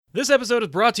This episode is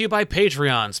brought to you by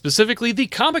Patreon, specifically the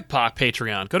Comic Pop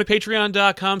Patreon. Go to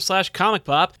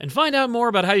patreon.com/comicpop and find out more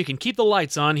about how you can keep the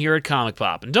lights on here at Comic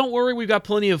Pop. And don't worry, we've got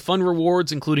plenty of fun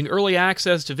rewards, including early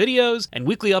access to videos and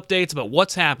weekly updates about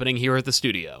what's happening here at the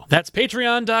studio. That's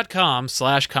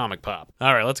patreon.com/comicpop.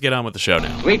 All right, let's get on with the show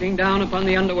now. Sweeping down upon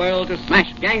the underworld to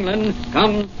smash gangland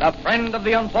comes the friend of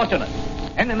the unfortunate,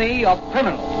 enemy of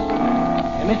criminals.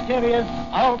 A mysterious,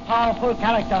 all-powerful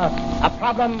character, a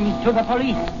problem to the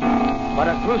police, but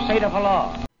a crusader for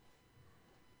law.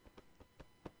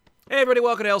 Hey everybody,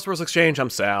 welcome to Elseworlds Exchange.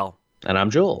 I'm Sal. And I'm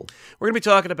Joel. We're going to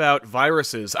be talking about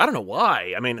viruses. I don't know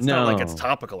why. I mean, it's not like it's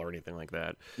topical or anything like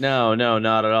that. No,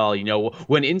 not at all. You know,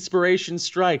 when inspiration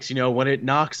strikes, you know, when it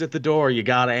knocks at the door, you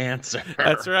gotta answer.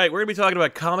 That's right. We're going to be talking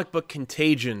about comic book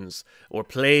contagions, or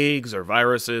plagues, or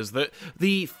viruses,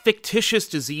 the fictitious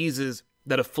diseases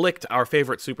that afflict our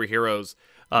favorite superheroes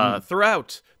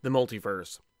throughout the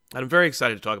multiverse. And I'm very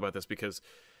excited to talk about this because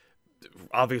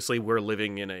obviously we're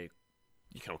living in a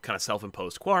kind of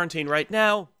self-imposed quarantine right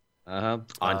now.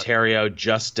 Ontario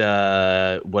just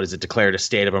declared a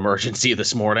state of emergency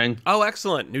this morning. Oh,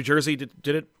 excellent. New Jersey did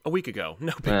it a week ago.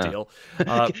 No big deal.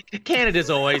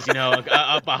 Canada's always,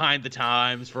 up behind the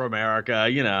times for America,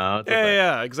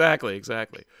 Yeah, exactly.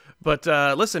 But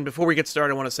listen, before we get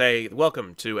started, I want to say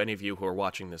welcome to any of you who are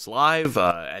watching this live,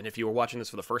 and if you are watching this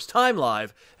for the first time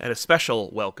live, and a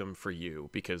special welcome for you,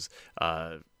 because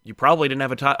you probably didn't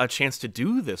have a chance to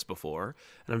do this before,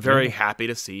 and I'm very happy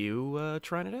to see you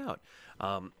trying it out.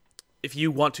 If you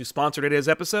want to sponsor today's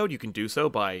episode, you can do so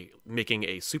by making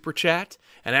a super chat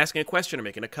and asking a question or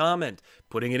making a comment,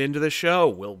 putting it into the show.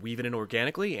 We'll weave it in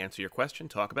organically, answer your question,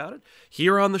 talk about it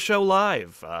here on the show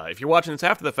live. If you're watching this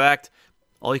after the fact,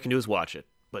 all you can do is watch it.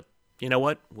 But you know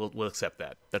what? We'll accept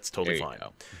that. That's totally fine.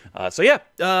 Got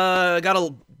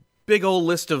a big old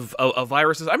list of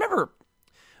viruses. I remember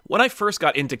when I first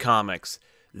got into comics,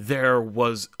 there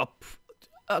was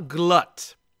a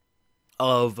glut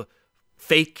of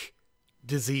fake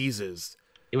diseases.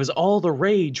 It was all the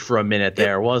rage for a minute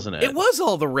there, wasn't it? It was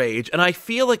all the rage, and I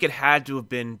feel like it had to have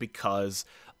been because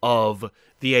of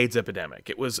the AIDS epidemic.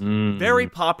 It was very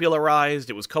popularized.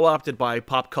 It was co-opted by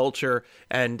pop culture,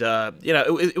 and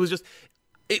it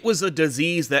was a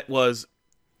disease that was,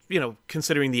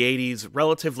 considering the 80s,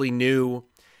 relatively new,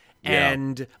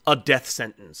 and a death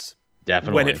sentence.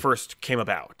 Definitely. When it first came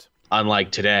about.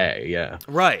 Unlike today, yeah.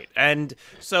 Right, and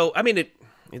so I mean it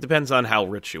depends on how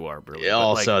rich you are, really.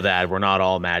 Also, that we're not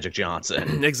all Magic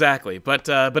Johnson. Exactly, but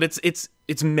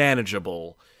it's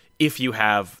manageable if you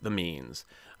have the means.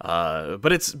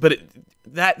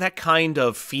 That kind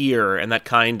of fear and that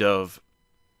kind of,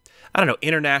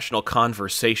 international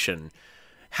conversation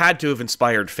had to have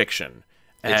inspired fiction.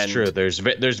 It's true. There's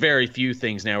very few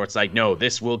things now where it's like, no,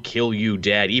 this will kill you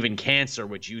dead. Even cancer,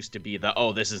 which used to be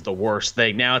this is the worst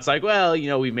thing. Now it's like, well,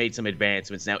 we've made some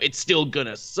advancements now. It's still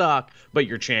gonna suck, but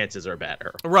your chances are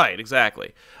better. Right,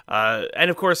 exactly. And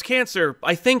of course, cancer,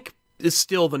 I think, is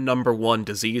still the number one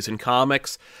disease in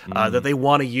comics that they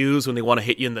want to use when they want to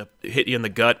hit you in the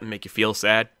gut and make you feel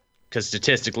sad. Because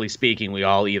statistically speaking, we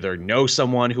all either know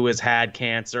someone who has had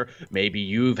cancer, maybe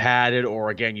you've had it,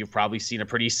 or again, you've probably seen a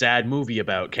pretty sad movie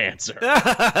about cancer.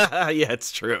 Yeah,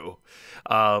 it's true.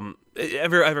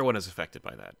 Everyone is affected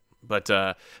by that. But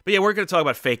yeah, we're going to talk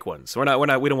about fake ones. We don't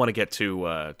want to get too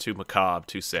macabre,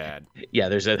 too sad. Yeah,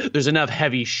 there's enough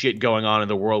heavy shit going on in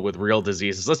the world with real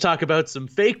diseases. Let's talk about some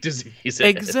fake diseases.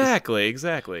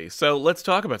 Exactly. So let's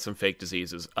talk about some fake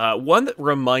diseases. One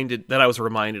that I was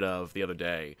reminded of the other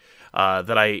day,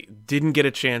 that I didn't get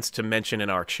a chance to mention in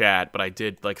our chat, but I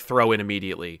did throw in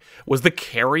immediately, was the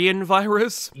carrion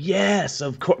virus. Yes,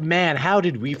 of course. Man, how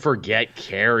did we forget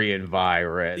carrion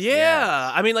virus? Yeah,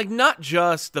 yes. I mean, not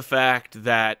just the fact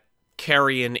that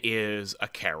carrion is a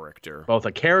character. Both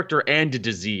a character and a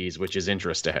disease, which is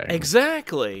interesting.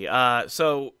 Exactly.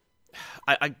 So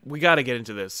we got to get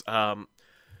into this.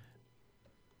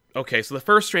 Okay, so the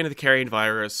first strain of the carrion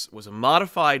virus was a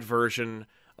modified version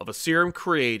of a serum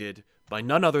created by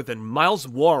none other than Miles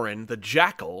Warren, the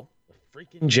Jackal.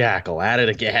 Freaking Jackal, at it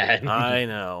again. I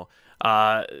know.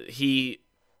 He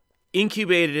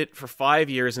incubated it for 5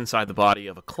 years inside the body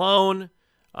of a clone,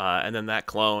 and then that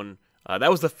clone,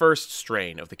 that was the first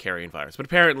strain of the carrion virus. But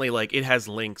apparently, it has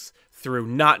links through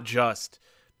not just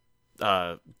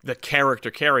the character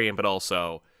carrion, but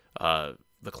also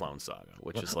the Clone Saga,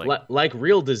 which is like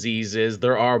real diseases,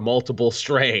 there are multiple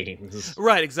strains.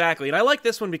 Right, exactly. And I like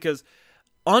this one because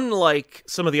unlike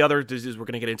some of the other diseases we're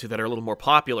going to get into that are a little more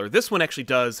popular, this one actually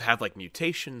does have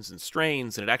mutations and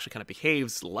strains, and it actually kind of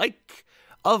behaves like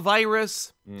a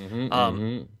virus.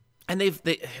 And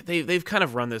they've kind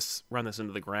of run this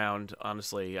into the ground.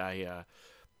 Honestly,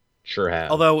 Sure have.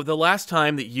 although the last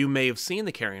time that you may have seen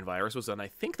the carrion virus was on, I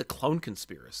think, the Clone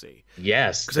Conspiracy.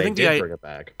 Yes, 'Cause I they think did bring it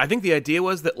back. I think the idea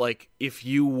was that, like, if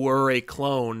you were a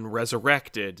clone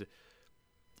resurrected,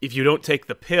 if you don't take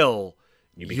the pill,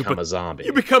 You become a zombie.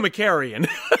 you become a carrion.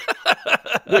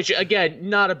 Which, again,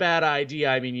 not a bad idea.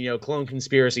 I mean, Clone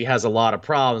Conspiracy has a lot of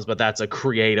problems, but that's a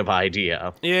creative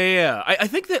idea. Yeah. I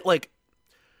think that, like,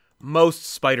 most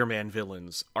Spider-Man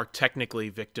villains are technically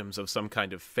victims of some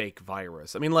kind of fake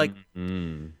virus. I mean, like,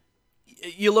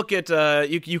 you look at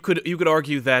you could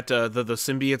argue that the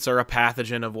symbiotes are a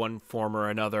pathogen of one form or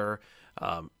another.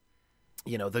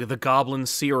 The Goblin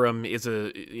serum is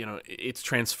it's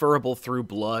transferable through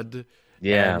blood.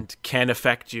 Yeah. And can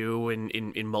affect you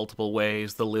in multiple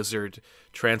ways. The lizard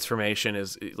transformation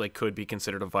could be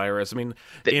considered a virus. I mean,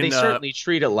 They certainly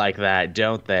treat it like that,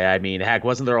 don't they? I mean, heck,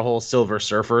 wasn't there a whole Silver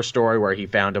Surfer story where he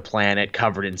found a planet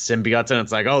covered in symbiotes, and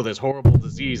it's like, oh, this horrible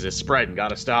disease is spreading,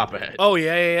 gotta stop it. Oh,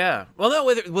 yeah. Well,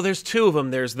 no, there's two of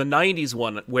them. There's the 90s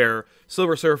one where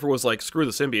Silver Surfer was like, screw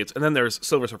the symbiotes, and then there's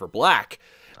Silver Surfer Black,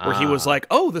 where he was like,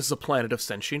 "Oh, this is a planet of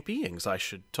sentient beings. I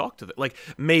should talk to them. Like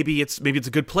maybe it's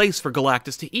a good place for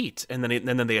Galactus to eat." And then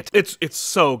it's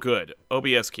so good.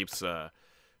 OBS keeps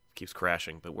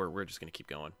crashing, but we're just gonna keep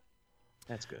going.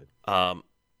 That's good. What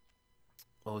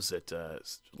was it?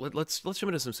 Let's jump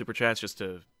into some super chats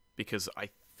because I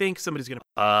think somebody's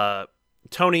gonna.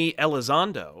 Tony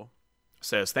Elizondo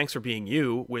says, "Thanks for being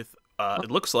you." With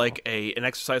it looks like an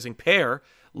exercising pear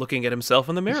looking at himself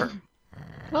in the mirror.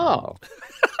 Oh.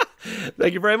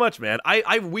 Thank you very much, man.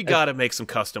 We gotta make some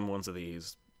custom ones of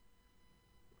these.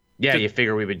 Yeah, you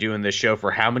figure we've been doing this show for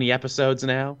how many episodes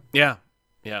now? Yeah.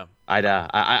 I'd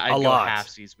go lot.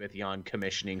 halfsies with you on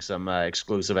commissioning some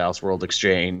exclusive Elseworld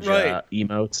Exchange Right.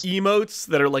 emotes.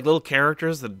 That are like little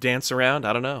characters that dance around.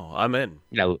 I don't know. I'm in.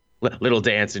 Little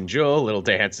Dancing Joel, Little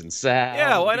Dancing Sal.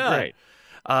 Yeah, why It'd be not? great.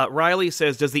 Riley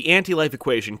says, "Does the anti-life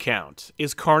equation count?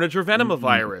 Is Carnage or Venom a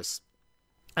virus?"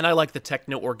 And I like the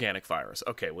techno-organic virus.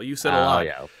 Okay, well, you said a lot.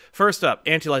 Yeah. First up,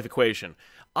 anti-life equation.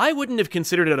 I wouldn't have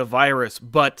considered it a virus,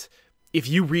 but if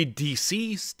you read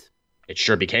Deceased... It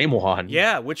sure became one.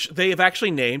 Yeah, which they have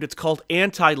actually named. It's called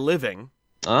Anti-Living.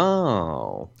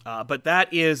 Oh. But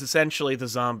that is essentially the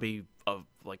zombie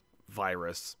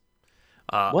virus.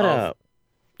 Yeah,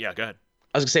 go ahead.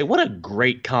 I was going to say, what a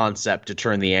great concept to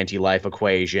turn the anti-life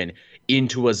equation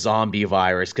into a zombie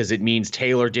virus, because it means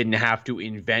Taylor didn't have to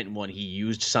invent one. He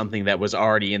used something that was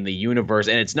already in the universe,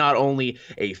 and it's not only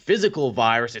a physical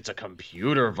virus, it's a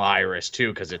computer virus,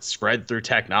 too, because it's spread through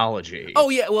technology. Oh,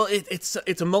 yeah, well, it's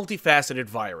a multifaceted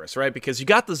virus, right? Because you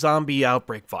got the zombie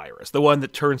outbreak virus, the one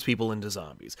that turns people into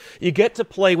zombies. You get to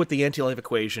play with the anti-life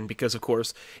equation because, of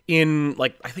course, in,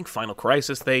 I think Final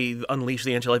Crisis, they unleash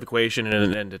the anti-life equation,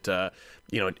 and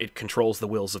it controls the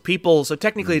wills of people, so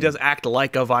technically it does act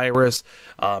like a virus,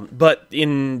 but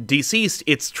in Deceased,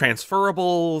 it's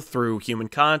transferable through human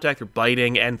contact, through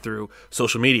biting, and through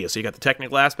social media. So you got the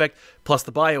technical aspect, plus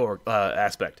the bio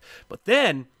aspect. But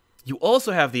then, you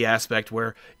also have the aspect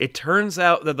where it turns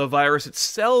out that the virus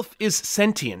itself is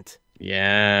sentient.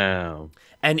 Yeah.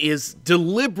 And is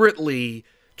deliberately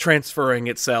transferring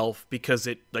itself because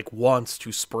it wants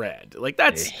to spread.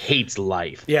 It hates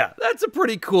life. Yeah, that's a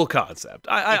pretty cool concept.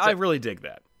 I really dig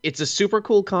that. It's a super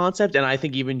cool concept, and I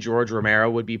think even George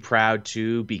Romero would be proud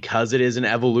too, because it is an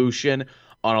evolution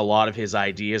on a lot of his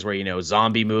ideas where,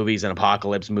 zombie movies and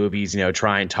apocalypse movies,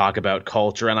 try and talk about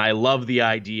culture. And I love the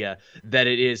idea that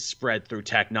it is spread through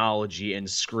technology and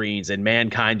screens, and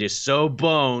mankind is so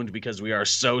boned because we are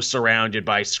so surrounded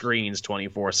by screens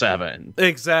 24/7.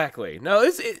 Exactly. No,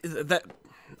 that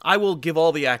I will give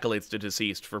all the accolades to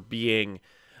Deceased for being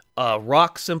a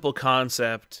rock simple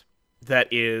concept that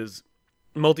is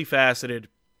multifaceted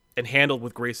and handled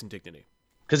with grace and dignity.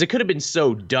 Because it could have been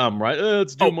so dumb, right?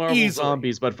 Let's do Marvel easily.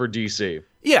 Zombies, but for DC.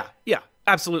 Yeah,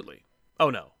 absolutely. Oh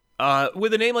no.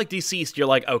 With a name like Deceased, you're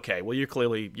like, okay, well, you're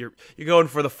going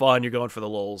for the fun, you're going for the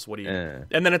lulz. What do you?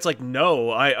 And then it's like,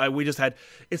 no, we just had.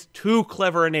 It's too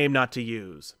clever a name not to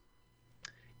use.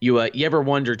 You ever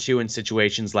wonder too in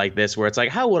situations like this where it's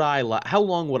like, how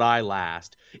long would I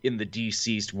last in the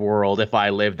Deceased world if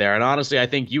I lived there? And honestly, I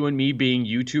think you and me being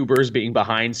YouTubers, being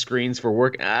behind screens for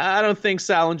work, I don't think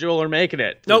Sal and Joel are making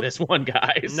it through this one,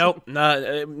 guys. Nope, not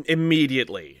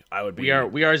immediately. I would be.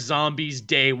 We are zombies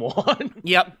day one.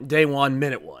 Yep, day one,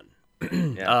 minute one.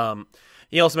 Yeah.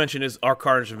 He also mentioned our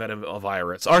Carnage and Venom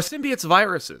virus. Are symbiotes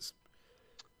viruses?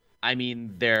 I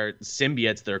mean, they're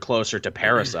symbiotes. They're closer to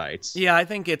parasites. Yeah, I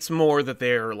think it's more that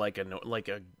they're like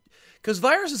a because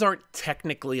viruses aren't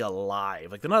technically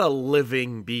alive. Like, they're not a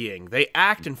living being. They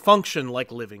act and function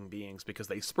like living beings because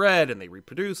they spread and they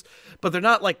reproduce, but they're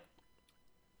not like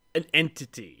an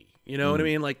entity. You know what I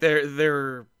mean? Like,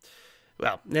 they're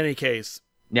well, in any case.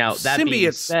 Now, that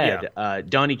being said,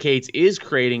 Donny Cates is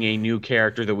creating a new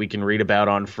character that we can read about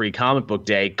on Free Comic Book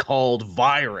Day called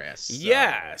Virus.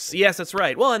 Yes, that's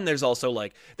right. Well, and there's also,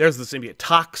 like, there's the symbiote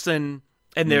toxin,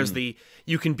 and there's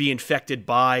you can be infected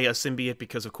by a symbiote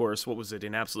because, of course, what was it,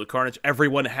 in Absolute Carnage?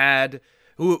 Everyone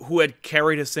who had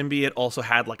carried a symbiote also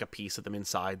had, like, a piece of them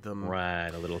inside them. Right,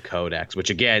 a little codex, which,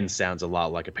 again, sounds a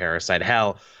lot like a parasite.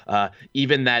 Hell,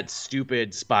 even that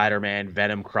stupid Spider-Man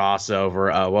Venom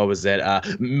crossover, what was it,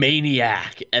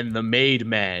 Maniac and the Maid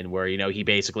Men, where, he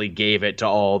basically gave it to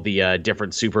all the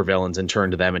different supervillains and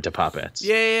turned them into puppets.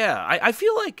 Yeah. I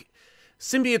feel like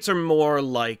symbiotes are more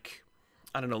like,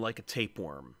 I don't know, like a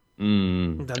tapeworm.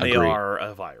 Than they are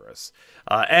a virus.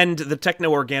 And the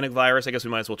techno-organic virus, I guess we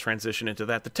might as well transition into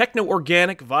that. The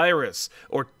techno-organic virus,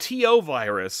 or TO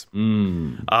virus,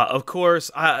 of course,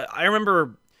 I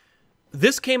remember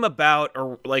this came about,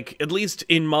 or like, at least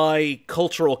in my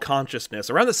cultural consciousness,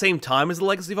 around the same time as the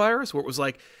Legacy virus, where it was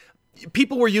like,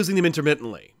 people were using them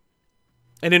intermittently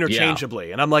and interchangeably.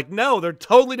 Yeah. And I'm like, no, they're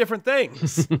totally different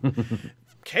things.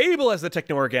 Cable has the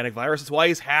techno-organic virus, that's why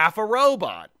he's half a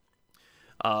robot.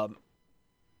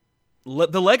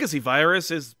 The Legacy virus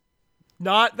is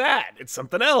not that. It's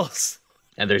something else.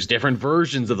 And there's different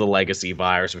versions of the Legacy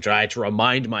virus, which I had to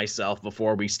remind myself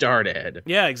before we started.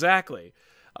 Yeah, exactly.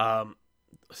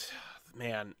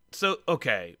 Man. So,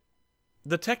 okay.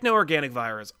 The techno-organic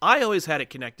virus, I always had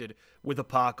it connected with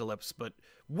Apocalypse, but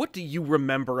what do you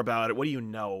remember about it? What do you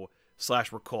know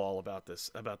 / recall about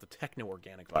the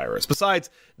techno-organic virus?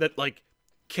 Besides that, like,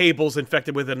 Cable's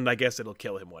infected with it, and I guess it'll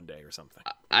kill him one day or something.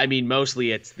 I mean,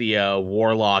 mostly it's the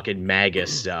Warlock and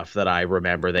Magus stuff that I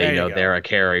remember. They're a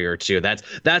carrier too.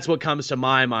 That's what comes to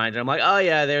my mind. And I'm like, oh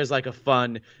yeah, there's like a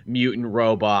fun mutant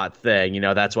robot thing.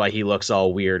 That's why he looks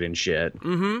all weird and shit.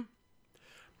 Mm-hmm.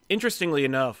 Interestingly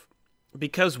enough,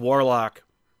 because Warlock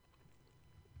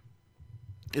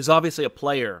is obviously a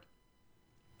player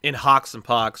in Hox and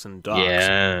Pox and Docs.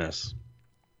 Yes.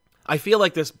 I feel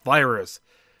like this virus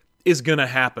is gonna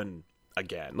happen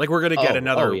again. Like, we're gonna get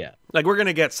another. Like, we're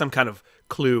gonna get some kind of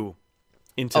clue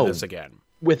into this again.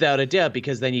 Without a doubt,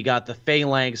 because then you got the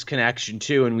Phalanx connection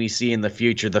too, and we see in the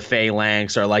future the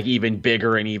Phalanx are like even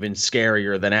bigger and even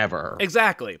scarier than ever.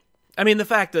 Exactly. I mean, the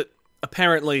fact that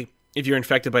apparently, if you're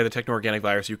infected by the techno-organic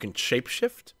virus, you can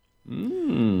shapeshift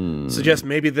suggests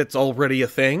maybe that's already a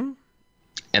thing.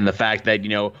 And the fact that,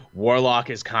 Warlock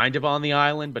is kind of on the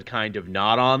island, but kind of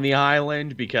not on the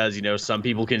island because, some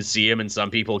people can see him and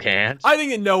some people can't. I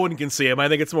think that no one can see him. I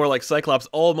think it's more like Cyclops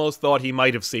almost thought he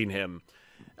might have seen him.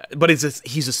 But he's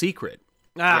a secret.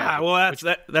 Well,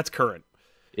 that's current.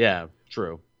 Yeah,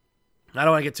 true. I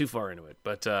don't want to get too far into it,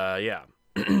 but yeah.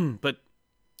 But,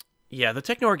 yeah, the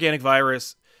techno-organic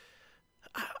virus,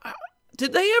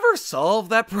 did they ever solve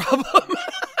that problem?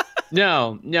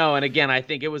 No, and again, I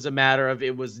think it was a matter of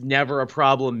it was never a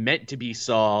problem meant to be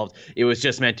solved. It was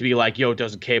just meant to be like, yo,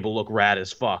 doesn't Cable look rad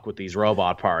as fuck with these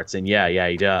robot parts? And yeah,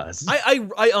 he does.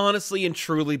 I honestly and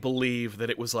truly believe that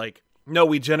it was like, no,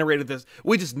 we generated this.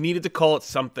 We just needed to call it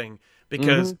something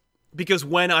because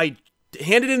when I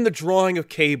handed in the drawing of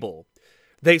Cable,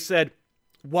 they said,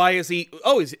 why is he?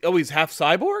 He's half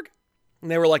cyborg?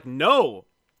 And they were like, no,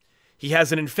 he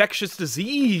has an infectious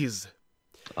disease.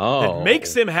 That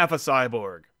makes him half a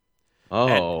cyborg.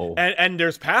 And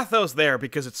there's pathos there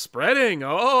because it's spreading.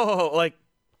 I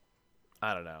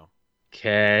don't know.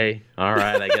 Okay, all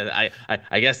right.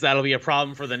 I guess that'll be a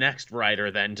problem for the next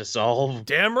writer then to solve.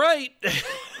 Damn right.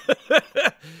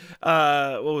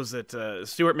 What was it?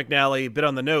 Stuart McNally, bit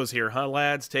on the nose here, huh,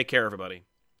 lads? Take care, everybody.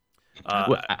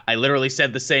 I literally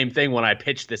said the same thing when I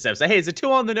pitched this episode. Hey, is it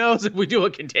too on the nose if we do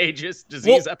a contagious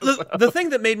disease episode? The thing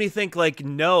that made me think like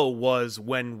no was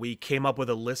when we came up with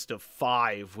a list of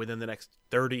 5 within the next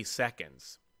 30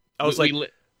 seconds. I was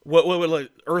what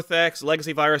Earth X,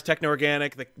 Legacy virus,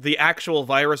 techno-organic, the actual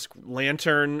virus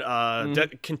lantern,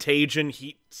 contagion,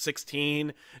 Heat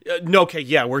 16.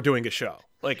 We're doing a show.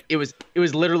 Like it was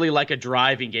literally like a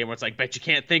driving game where it's like, bet you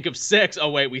can't think of 6.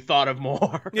 Oh wait, we thought of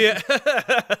more. Yeah,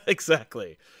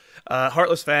 exactly.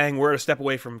 Heartless Fang, we're a step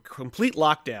away from complete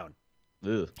lockdown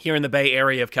here in the Bay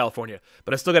Area of California,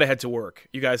 but I still got to head to work.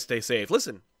 You guys stay safe.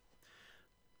 Listen,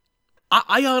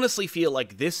 I honestly feel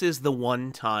like this is the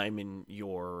one time in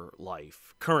your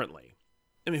life currently,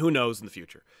 I mean, who knows in the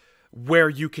future, where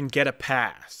you can get a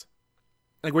pass,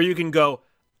 like where you can go,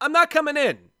 I'm not coming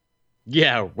in.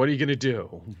 Yeah, what are you gonna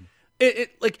do?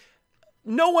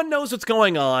 no one knows what's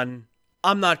going on.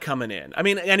 I'm not coming in. I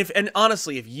mean, and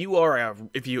honestly, if you are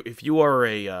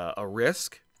a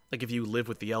risk, like if you live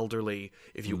with the elderly,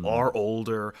 if you are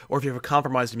older, or if you have a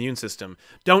compromised immune system,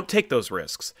 don't take those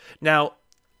risks. Now,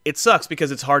 it sucks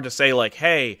because it's hard to say like,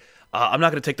 hey, I'm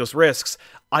not going to take those risks.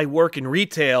 I work in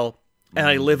retail and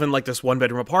I live in like this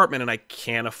 1-bedroom apartment and I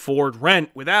can't afford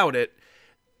rent without it.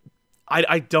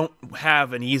 I don't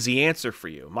have an easy answer for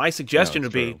you. My suggestion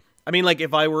would be, I mean, like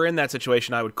if I were in that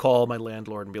situation, I would call my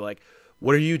landlord and be like,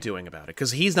 what are you doing about it?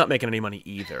 Because he's not making any money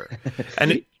either.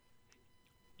 And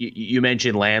you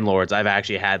mentioned landlords. I've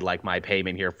actually had like my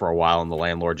payment here for a while, and the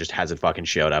landlord just hasn't fucking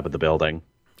showed up at the building.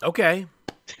 Okay.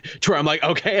 To where I'm like,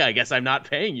 okay, I guess I'm not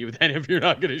paying you then if you're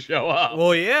not going to show up.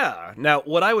 Well, yeah. Now,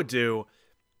 what I would do,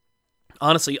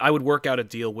 honestly, I would work out a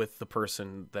deal with the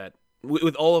person that,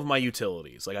 with all of my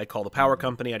utilities. Like, I'd call the power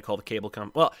company, I'd call the cable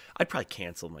company. Well, I'd probably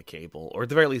cancel my cable, or at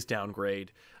the very least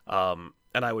downgrade.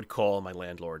 And I would call my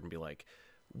landlord and be like,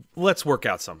 let's work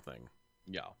out something.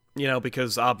 Yeah. You know,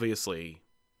 because obviously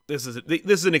this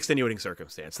is an extenuating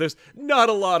circumstance. There's not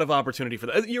a lot of opportunity for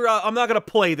that. I'm not going to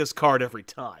play this card every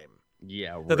time.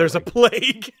 Yeah, really. That there's a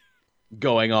plague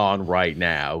going on right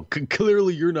now.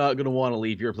 Clearly, you're not going to want to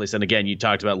leave your place. And again, you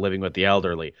talked about living with the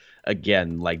elderly.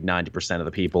 Again, like 90% of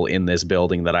the people in this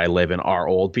building that I live in are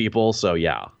old people. So,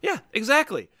 yeah. Yeah,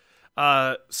 exactly.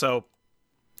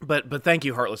 But thank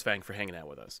you, Heartless Fang, for hanging out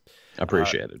with us.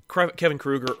 Appreciate it. Kevin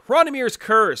Kruger, Hronomir's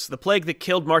Curse, the plague that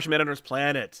killed Martian Manhunter's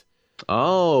planet.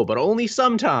 Oh, but only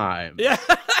sometimes. Yeah,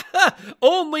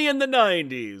 only in the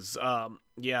 90s.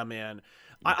 Yeah, man.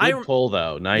 Good pull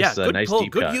though. Nice, good nice pull.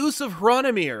 deep Good cut. use of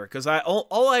Hronomir, because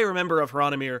all I remember of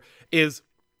Hronomir is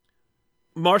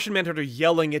Martian Manhunter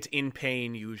yelling it in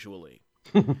pain. Usually,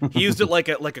 he used it like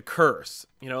a curse,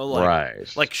 you know,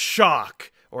 like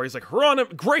shock, or he's like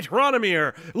great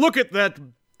Hronomir, look at that,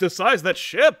 the size of that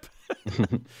ship.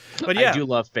 But yeah, I do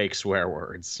love fake swear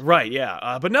words. Right?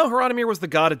 Yeah, but no, Hronomir was the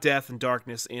god of death and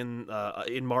darkness in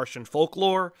Martian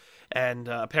folklore, and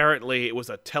apparently it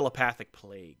was a telepathic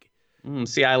plague.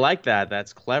 See, I like that.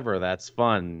 That's clever. That's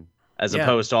fun. As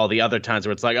opposed to all the other times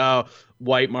where it's like, oh,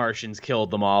 white Martians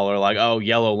killed them all, or like, oh,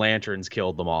 yellow lanterns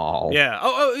killed them all. Yeah.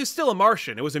 Oh, it was still a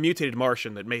Martian. It was a mutated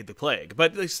Martian that made the plague,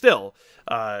 but still,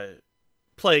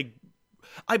 plague.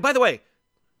 By the way,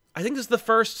 I think this is the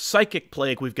first psychic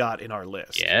plague we've got in our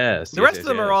list. Yes. The rest of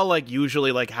them are all like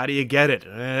usually like, how do you get it?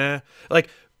 Like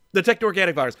the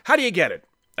techno-organic virus. How do you get it?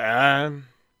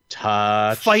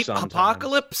 Touch. Fight sometimes.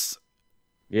 Apocalypse.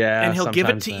 Yeah, and he'll give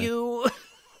it to you.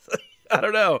 I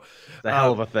don't know. It's a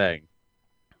hell of a thing.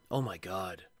 Oh my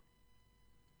god.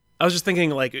 I was just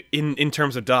thinking, like, in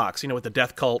terms of docs, you know, with the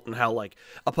death cult and how, like,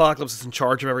 Apocalypse is in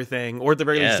charge of everything, or at the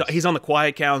very least, he's on the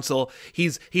Quiet Council.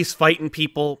 He's fighting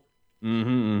people.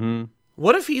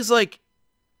 What if he's like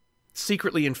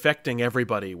secretly infecting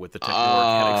everybody with the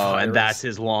techno-organic virus? And that's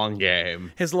his long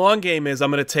game. His long game is,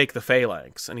 I'm going to take the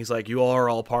Phalanx, and he's like, you are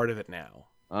all part of it now.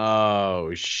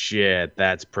 Oh shit,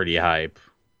 that's pretty hype.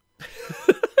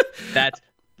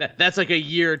 That's like a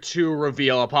year 2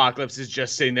 reveal. Apocalypse is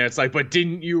just sitting there. It's like, but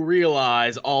didn't you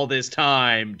realize all this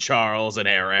time, Charles and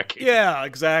Eric? Yeah,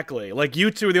 exactly. Like, you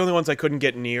two are the only ones I couldn't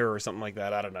get near or something like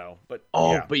that. I don't know. But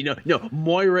but you know, no,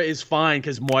 Moira is fine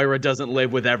because Moira doesn't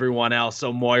live with everyone else,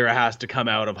 so Moira has to come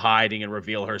out of hiding and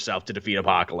reveal herself to defeat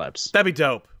Apocalypse. That'd be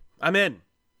dope. I'm in.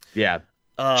 Yeah.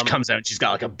 She comes out and she's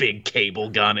got like a big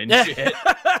cable gun and shit.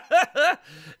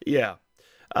 Yeah.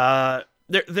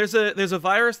 There's a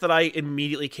virus that I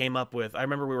immediately came up with. I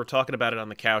remember we were talking about it on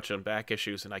the couch on Back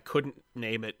Issues, and I couldn't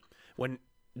name it. When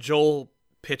Joel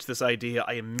pitched this idea,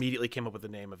 I immediately came up with the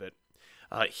name of it.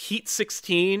 Heat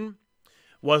 16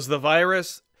 was the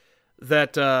virus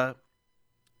that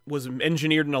was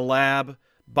engineered in a lab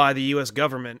by the U.S.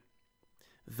 government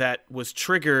that was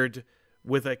triggered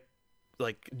with a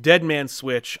dead man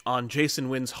switch on Jason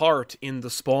Wynn's heart in the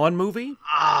Spawn movie.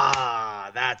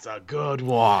 Ah, that's a good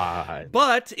one.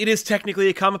 But it is technically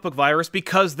a comic book virus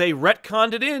because they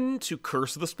retconned it into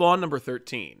Curse of the Spawn number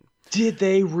 13. Did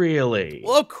they really?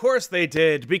 Well, of course they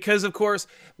did, because, of course,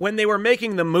 when they were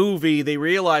making the movie, they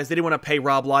realized they didn't want to pay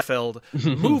Rob Liefeld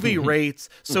movie rates,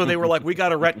 so they were like, we got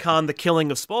to retcon the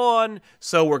killing of Spawn,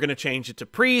 so we're going to change it to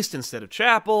Priest instead of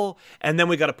Chapel, and then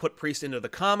we got to put Priest into the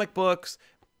comic books.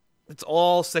 It's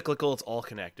all cyclical. It's all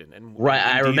connected. And right,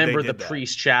 I remember the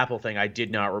Priest Chapel thing. I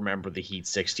did not remember the Heat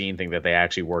 16 thing that they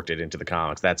actually worked it into the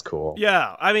comics. That's cool.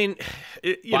 Yeah, I mean,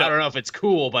 I don't know if it's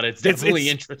cool, but it's definitely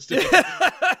interesting.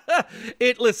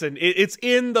 It's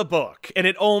in the book, and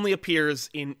it only appears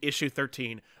in issue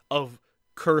 13 of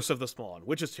Curse of the Spawn,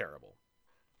 which is terrible.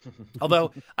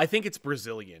 Although I think it's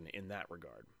Brazilian in that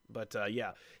regard. But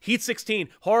yeah, Heat 16,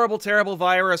 horrible, terrible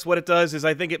virus. What it does is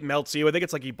I think it melts you. I think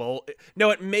it's like Ebola. No,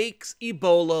 it makes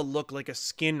Ebola look like a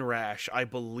skin rash, I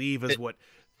believe is what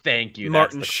Thank you.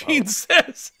 Martin Sheen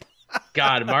says.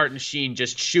 God, Martin Sheen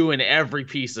just chewing every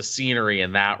piece of scenery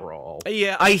in that role.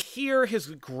 Yeah, I hear his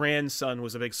grandson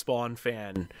was a big Spawn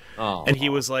fan. Oh. And he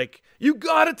was like, you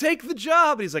gotta take the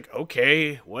job. And he's like,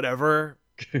 okay, whatever.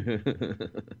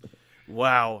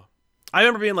 Wow. I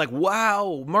remember being like,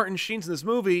 wow, Martin Sheen's in this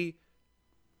movie.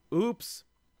 Oops.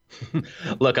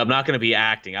 Look, I'm not going to be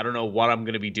acting. I don't know what I'm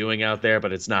going to be doing out there,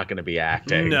 but it's not going to be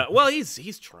acting. No, well,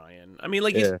 he's trying. I mean,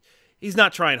 like, he's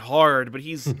not trying hard, but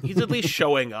he's at least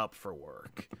showing up for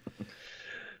work.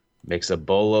 Makes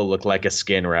Ebola look like a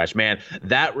skin rash. Man,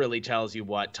 that really tells you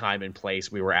what time and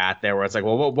place we were at there, where it's like,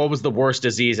 well, what was the worst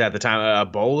disease at the time?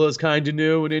 Ebola's kind of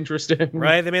new and interesting.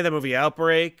 Right? They made that movie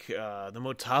Outbreak, the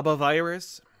Motaba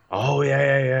virus. Oh,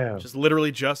 yeah. Just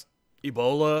literally just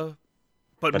Ebola,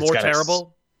 but more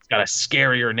terrible. It's got a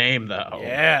scarier name, though.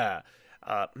 Yeah.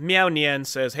 Meow Nien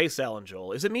says, hey, Sal and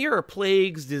Joel, is it me or are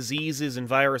plagues, diseases, and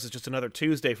viruses just another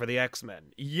Tuesday for the X-Men?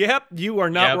 Yep, you are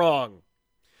not wrong.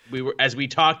 As we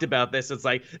talked about this, it's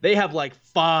like they have like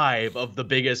 5 of the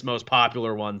biggest, most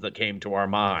popular ones that came to our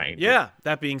mind. Yeah.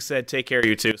 That being said, take care of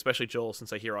you too, especially Joel,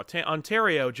 since I hear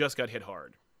Ontario just got hit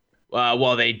hard.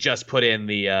 Well, they just put in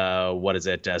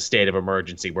the state of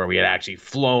emergency where we had actually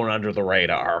flown under the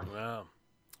radar.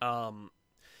 Wow.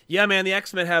 Yeah, man, the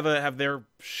X-Men have their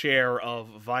share of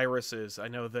viruses. I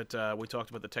know that we talked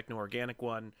about the techno-organic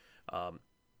one.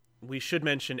 We should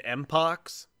mention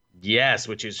Mpox. Yes,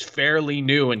 which is fairly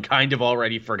new and kind of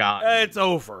already forgotten. It's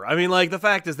over. I mean, like, the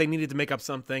fact is they needed to make up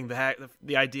something.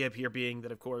 The idea here being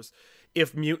that, of course,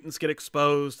 if mutants get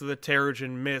exposed to the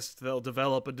Terrigen Mist, they'll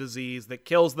develop a disease that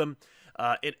kills them.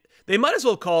 They might as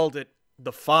well have called it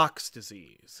the Fox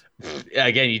disease.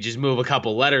 Again, you just move a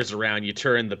couple letters around, you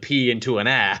turn the P into an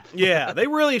F. Yeah, they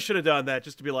really should have done that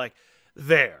just to be like,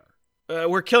 there.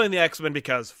 We're killing the X-Men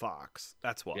because Fox.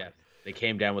 That's why. Yeah. They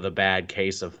came down with a bad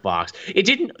case of Fox. It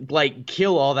didn't, like,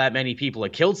 kill all that many people.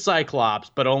 It killed Cyclops,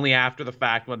 but only after the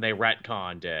fact when they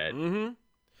retconned it. Mm-hmm.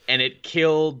 And it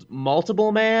killed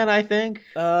Multiple Man, I think?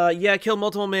 Yeah, it killed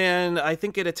Multiple Man. I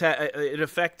think it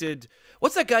affected...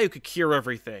 What's that guy who could cure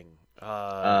everything?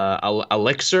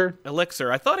 Elixir?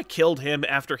 Elixir. I thought it killed him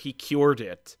after he cured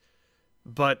it,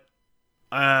 but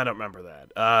I don't remember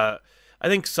that. I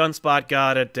think Sunspot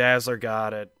got it. Dazzler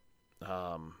got it.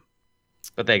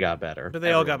 But they got better. But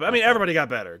they all got better. I mean, everybody got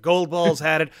better. Goldballs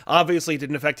had it. Obviously, it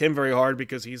didn't affect him very hard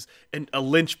because he's a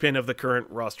linchpin of the current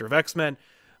roster of X-Men.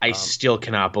 I still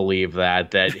cannot believe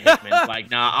that Hickman's like,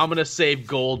 nah, I'm going to save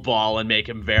Goldball and make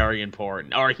him very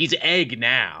important. Or he's Egg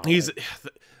now.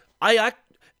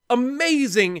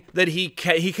 Amazing that he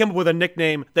came up with a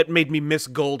nickname that made me miss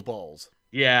Goldballs.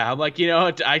 Yeah, I'm like, you know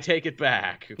what? I take it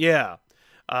back. Yeah.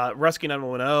 Rusky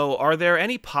 910, are there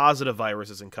any positive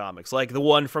viruses in comics, like the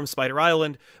one from Spider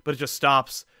Island, but it just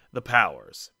stops the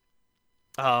powers?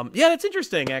 Yeah, that's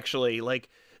interesting, actually. Like,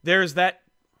 there's that,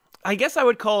 I guess I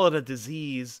would call it a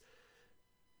disease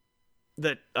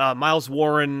that Miles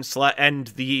Warren and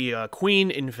the Queen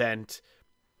invent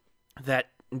that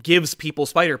gives people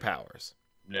spider powers.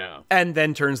 No. And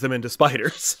then turns them into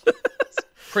spiders.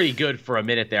 Pretty good for a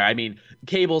minute there. I mean,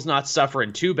 Cable's not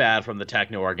suffering too bad from the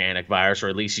techno-organic virus, or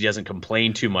at least he doesn't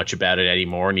complain too much about it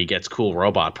anymore, and he gets cool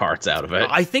robot parts out of it.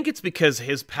 I think it's because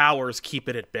his powers keep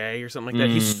it at bay or something like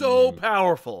that. He's so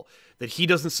powerful that he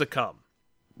doesn't succumb.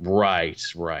 Right.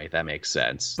 That makes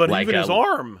sense. But like, even his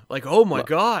arm, like, oh my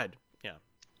God. Yeah.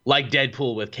 Like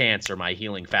Deadpool with cancer, my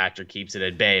healing factor keeps it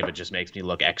at bay, but just makes me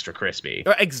look extra crispy.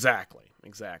 Exactly.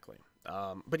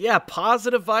 But yeah,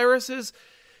 positive viruses...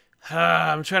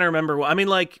 I'm trying to remember. I mean,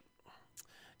 like,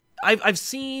 I've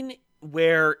seen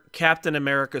where Captain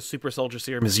America's super soldier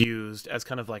serum is used as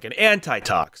kind of like an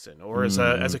antitoxin or as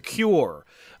a cure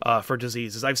for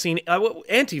diseases. I've seen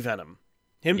anti-venom.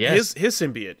 His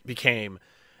symbiote became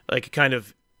like a kind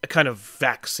of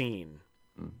vaccine.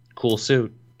 Cool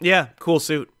suit. Yeah, cool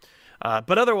suit.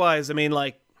 But otherwise, I mean,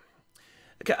 like,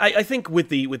 I think with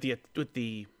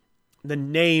the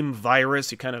name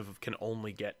virus, you kind of can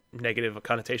only get negative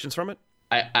connotations from it.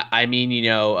 I mean, you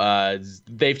know,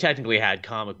 they've technically had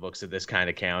comic books that this kind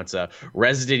of counts.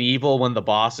 Resident Evil, when the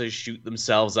bosses shoot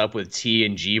themselves up with T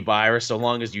and G virus, so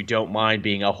long as you don't mind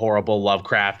being a horrible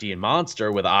Lovecraftian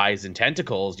monster with eyes and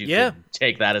tentacles, you can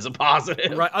take that as a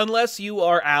positive. Right, unless you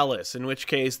are Alice, in which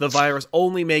case the virus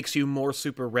only makes you more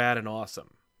super rad and awesome.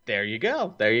 There you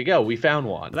go. We found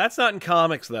one. That's not in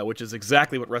comics, though, which is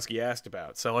exactly what Rusky asked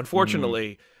about. So,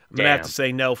 unfortunately, I'm going to have to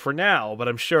say no for now, but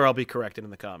I'm sure I'll be corrected in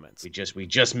the comments. We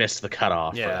just missed the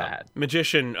cutoff for that.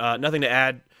 Magician, nothing to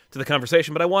add to the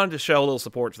conversation, but I wanted to show a little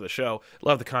support to the show.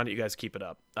 Love the content. You guys keep it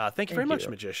up. Thank you very much,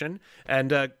 Magician.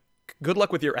 And good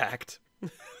luck with your act.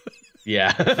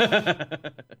 Yeah.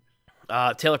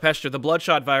 Taylor Pester, the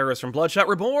Bloodshot virus from Bloodshot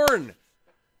Reborn.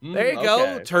 There you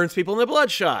go. Turns people into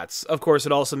Bloodshots. Of course,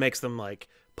 it also makes them like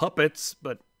puppets,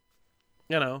 but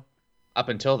you know. Up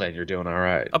until then, you're doing all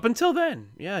right. Up until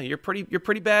then, yeah, you're pretty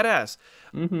badass.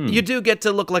 You do get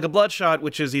to look like a Bloodshot,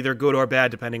 which is either good or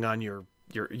bad depending on your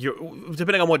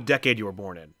depending on what decade you were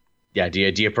born in. Yeah, do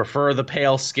you prefer the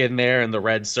pale skin there and the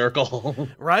red circle?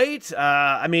 Right.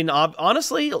 I mean,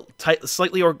 honestly,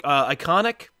 slightly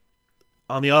iconic.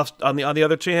 On the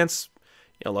other chance,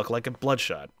 look like a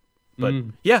Bloodshot. But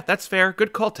yeah, that's fair.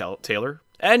 Good call, Taylor,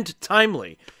 and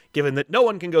timely, given that no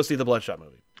one can go see the Bloodshot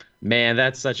movie. Man,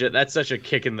 that's such a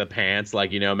kick in the pants.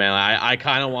 Like, man, I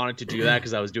kind of wanted to do that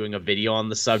because I was doing a video on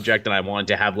the subject and I wanted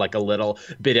to have like a little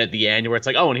bit at the end where it's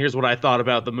like, oh, and here's what I thought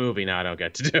about the movie. Now I don't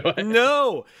get to do it.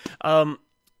 No.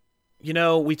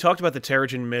 We talked about the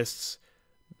Terrigen Mists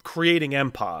creating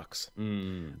Mpox.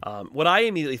 What I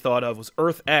immediately thought of was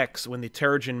Earth X, when the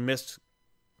Terrigen Mists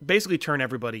basically turn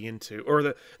everybody into, or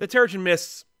the Terrigen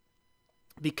Mists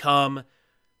become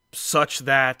such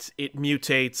that it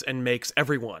mutates and makes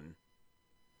everyone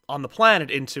on the planet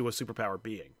into a superpowered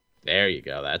being. There you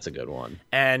go. That's a good one.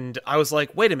 And I was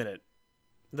like, wait a minute.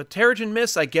 The Terrigen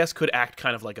Mists, I guess, could act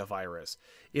kind of like a virus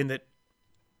in that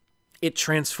it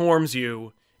transforms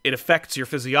you, it affects your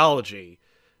physiology.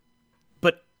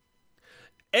 But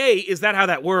A, is that how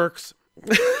that works?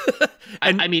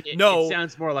 And I mean, it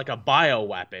sounds more like a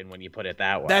bioweapon when you put it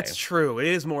that way. That's true. It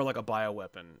is more like a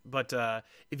bioweapon. But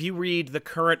if you read the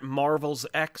current Marvel's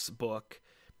X book,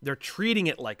 they're treating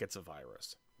it like it's a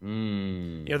virus.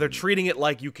 They're treating it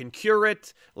like you can cure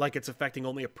it, like it's affecting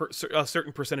only a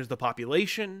certain percentage of the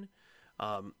population.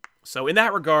 So in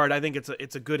that regard, I think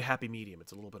it's a good happy medium.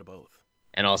 It's a little bit of both.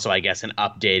 And also, I guess, an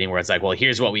updating where it's like, well,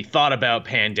 here's what we thought about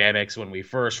pandemics when we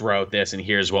first wrote this, and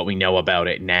here's what we know about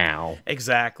it now.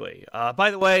 Exactly.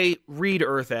 By the way, read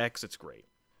Earth X. It's great.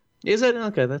 Is it?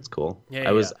 Okay, that's cool.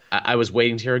 Yeah, I was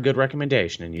waiting to hear a good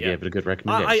recommendation, and you gave it a good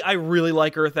recommendation. I really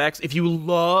like Earth X. If you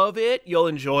love it,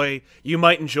 you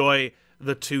might enjoy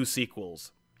the 2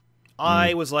 sequels.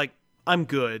 I was like, I'm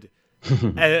good,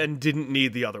 and didn't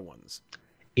need the other ones.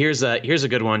 Here's a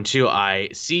good one too. I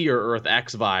see your Earth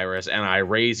X virus, and I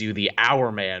raise you the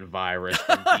Our Man virus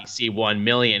from DC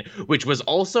 1,000,000, which was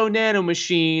also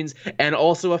nanomachines and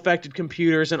also affected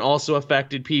computers and also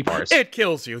affected people. It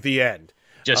kills you. The end.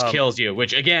 Just kills you.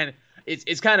 Which again,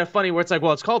 it's kind of funny where it's like,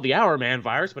 well, it's called the Our Man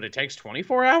virus, but it takes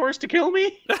 24 hours to kill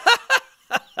me.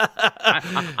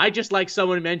 I just like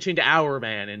someone mentioned Our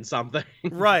Man in something.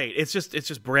 Right. It's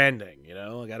just branding,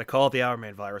 I got to call it the Our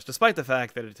Man virus, despite the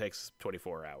fact that it takes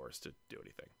 24 hours to do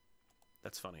anything.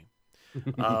 That's funny.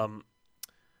 I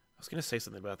was going to say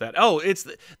something about that. Oh, it's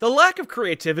the lack of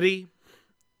creativity.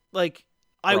 Like,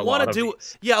 I want to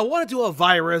do a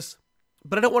virus,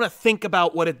 but I don't want to think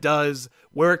about what it does,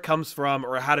 where it comes from,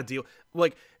 or how to deal.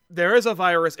 Like, there is a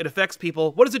virus. It affects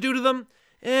people. What does it do to them?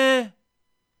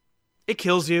 It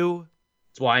kills you.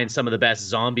 That's why in some of the best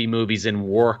zombie movies and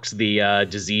works, the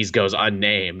disease goes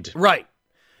unnamed. Right.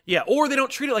 Yeah, or they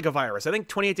don't treat it like a virus. I think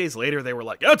 28 Days Later, they were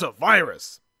like, it's a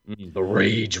virus. The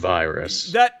rage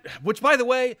virus. Which, by the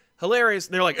way, hilarious.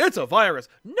 They're like, it's a virus.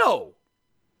 No.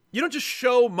 You don't just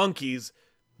show monkeys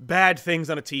bad things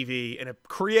on a TV and it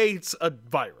creates a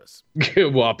virus.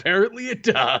 Well, apparently it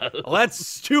does. Well, that's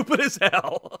stupid as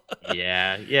hell.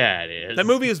 Yeah, it is. That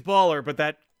movie is baller, but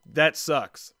that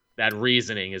sucks. That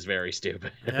reasoning is very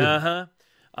stupid. What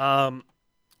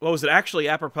was it? Actually,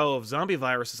 apropos of zombie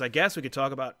viruses, I guess we could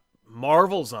talk about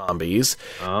Marvel zombies.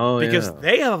 Oh, because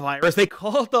they have a virus. They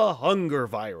call it the hunger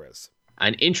virus.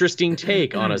 An interesting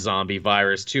take on a zombie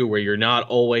virus, too, where you're not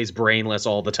always brainless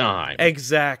all the time.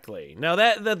 Exactly. Now,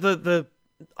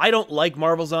 I don't like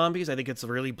Marvel zombies. I think it's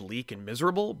really bleak and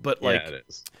miserable, but it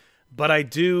is. But I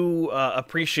do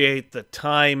appreciate the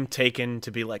time taken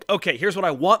to be like, okay, here's what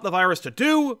I want the virus to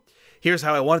do. Here's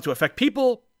how I want it to affect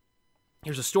people.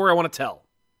 Here's a story I want to tell.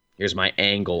 Here's my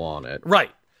angle on it.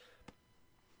 Right.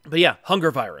 But yeah,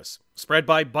 hunger virus. Spread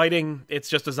by biting. It's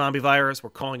just a zombie virus.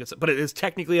 We're calling it, but it is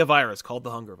technically a virus called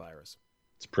the hunger virus.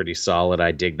 It's pretty solid.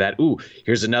 I dig that. Ooh,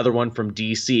 here's another one from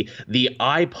DC. The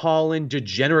eye pollen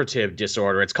degenerative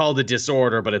disorder. It's called a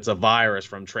disorder, but it's a virus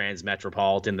from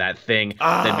Transmetropolitan, that thing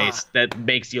that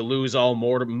makes you lose all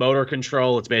motor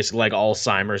control. It's basically like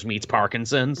Alzheimer's meets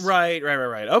Parkinson's. Right.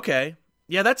 Okay.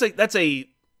 Yeah,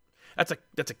 that's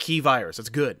a key virus. It's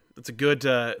good. It's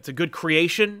a good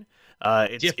creation.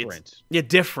 It's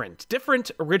Different.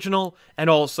 Different, original, and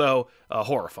also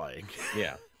horrifying.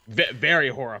 Yeah. Very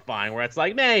horrifying, where it's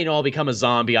like, man, I'll become a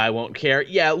zombie, I won't care.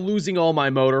 Yeah, losing all my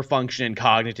motor function and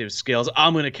cognitive skills,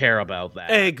 I'm gonna care about that.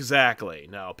 Exactly.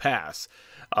 No, pass.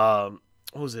 What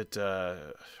was it? I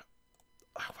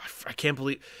can't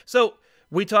believe. So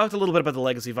we talked a little bit about the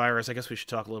legacy virus. I guess we should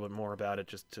talk a little bit more about it,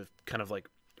 just to kind of like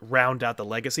round out the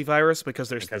legacy virus, because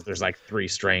there's like 3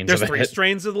 strains. There's of 3 it.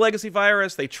 strains of the legacy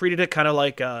virus. They treated it kind of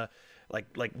like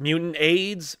mutant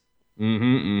AIDS.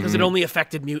 Because it only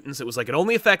affected mutants. It was like, it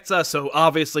only affects us, so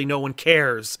obviously no one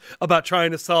cares about trying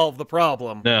to solve the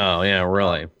problem. No, yeah,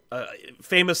 really.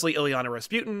 Famously, Ilyana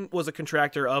Rasputin was a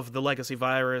contractor of the legacy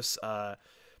virus. I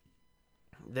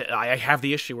have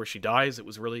the issue where she dies. It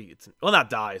was really,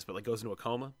 not dies, but like goes into a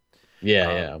coma.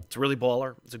 Yeah. It's really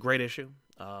baller. It's a great issue.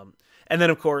 And then,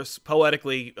 of course,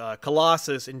 poetically,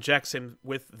 Colossus injects him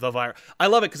with the virus. I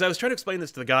love it, because I was trying to explain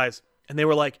this to the guys, and they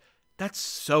were like, that's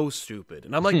so stupid.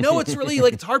 And I'm like, no, it's really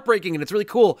like, it's heartbreaking and it's really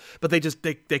cool. But they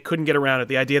couldn't get around it.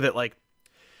 The idea that like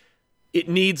it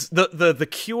needs the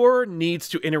cure needs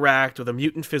to interact with a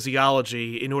mutant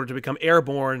physiology in order to become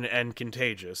airborne and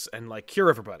contagious and like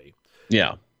cure everybody.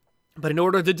 Yeah. But in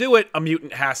order to do it, a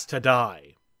mutant has to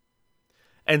die.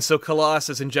 And so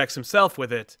Colossus injects himself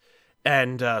with it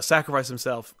and sacrifices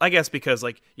himself, I guess, because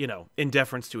like, in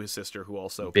deference to his sister, who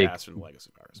also passed from the legacy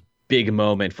virus. Big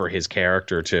moment for his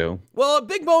character, too. Well, a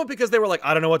big moment because they were like,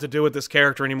 I don't know what to do with this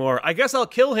character anymore. I guess I'll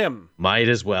kill him. Might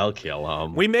as well kill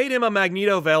him. We made him a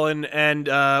Magneto villain and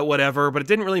whatever, but it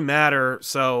didn't really matter,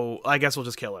 so I guess we'll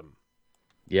just kill him.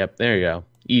 Yep, there you go.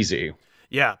 Easy.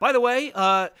 Yeah. By the way,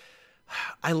 I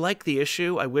like the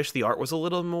issue. I wish the art was a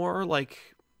little more, like,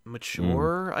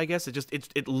 mature, I guess.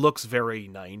 It looks very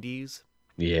 90s.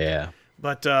 Yeah.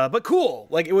 But cool.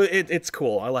 Like it's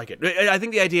cool. I like it. I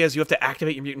think the idea is you have to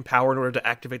activate your mutant power in order to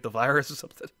activate the virus or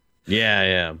something.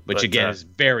 Yeah. Which again is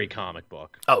very comic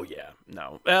book. Oh yeah,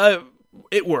 no,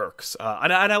 it works.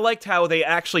 And I liked how they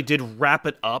actually did wrap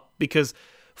it up, because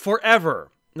forever,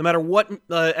 no matter what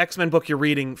X-Men book you're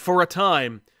reading, for a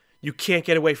time, you can't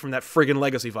get away from that friggin'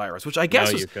 legacy virus. Which I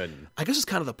guess you couldn't. I guess is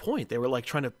kind of the point. They were like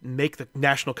trying to make the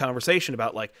national conversation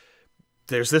about like,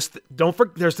 there's this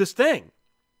thing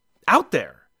out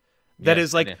there that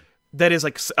is like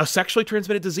a sexually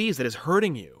transmitted disease that is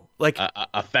hurting you, like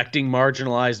affecting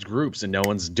marginalized groups, and no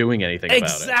one's doing anything about it.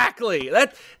 Exactly.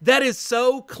 That is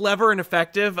so clever and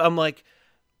effective. I'm like,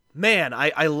 man,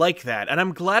 I like that, and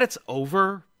I'm glad it's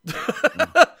over.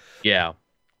 Yeah,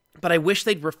 but I wish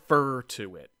they'd refer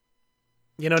to it.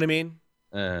 You know what I mean?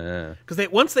 Because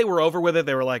once they were over with it,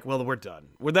 they were like, well, we're done.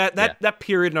 That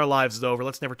period in our lives is over.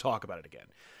 Let's never talk about it again.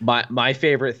 My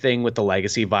favorite thing with the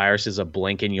legacy virus is a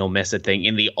blink and you'll miss it thing.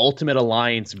 In the Ultimate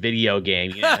Alliance video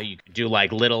game, you could do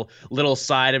like little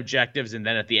side objectives, and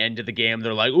then at the end of the game,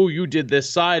 they're like, oh, you did this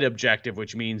side objective,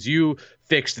 which means you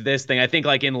fixed this thing. I think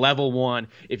like in level 1,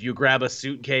 if you grab a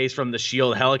suitcase from the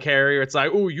SHIELD helicarrier, it's like,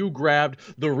 oh, you grabbed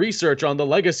the research on the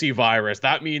legacy virus.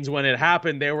 That means when it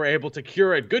happened, they were able to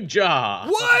cure it. Good job.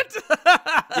 What?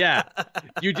 Yeah.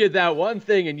 You did that one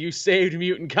thing and you saved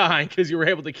mutant kind because you were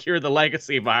able to cure the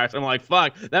legacy virus. I'm like,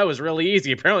 fuck, that was really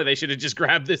easy. Apparently they should have just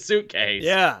grabbed this suitcase.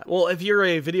 Yeah. Well, if you're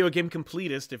a video game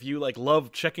completist, if you like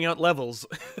love checking out levels,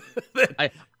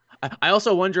 I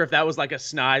also wonder if that was like a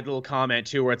snide little comment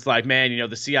too, where it's like, man,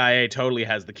 the CIA totally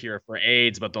has the cure for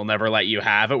AIDS, but they'll never let you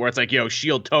have it. Where it's like,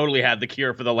 SHIELD totally had the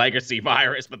cure for the legacy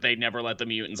virus, but they never let the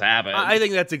mutants have it. I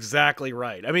think that's exactly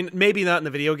right. I mean, maybe not in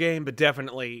the video game, but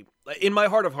definitely in my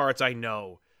heart of hearts, I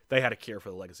know they had a cure for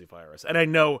the legacy virus, and I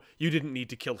know you didn't need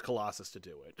to kill Colossus to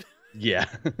do it. Yeah.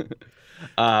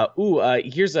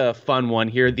 Here's a fun one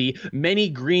here. The many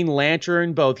Green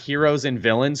Lantern, both heroes and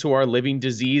villains who are living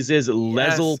diseases. Yes.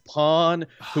 Lezalpan,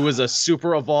 who is a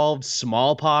super evolved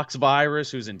smallpox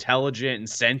virus, who's intelligent and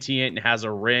sentient and has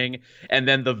a ring. And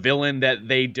then the villain that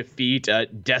they defeat,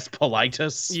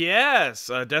 Despolitus. Yes,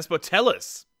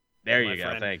 Despotellus. There you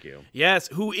go. Thank you. Yes,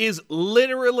 who is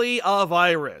literally a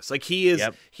virus. Like he is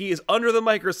under the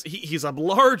microscope. He's a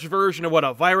large version of what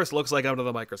a virus looks like under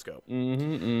the microscope.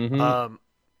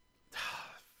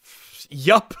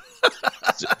 Yup.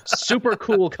 Super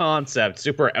cool concept.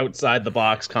 Super outside the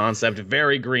box concept.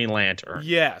 Very Green Lantern.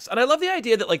 Yes, and I love the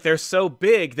idea that like they're so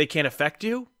big they can't affect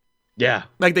you. Yeah.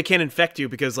 Like they can't infect you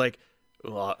because like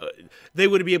they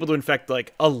would be able to infect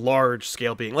like a large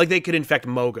scale being. Like they could infect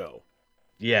Mogo.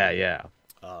 Yeah.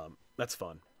 That's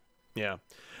fun. Yeah.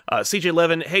 CJ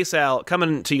Levin, hey Sal,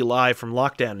 coming to you live from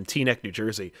lockdown in Teaneck, New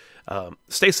Jersey.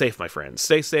 Stay safe, my friends.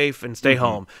 Stay safe and stay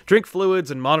home. Drink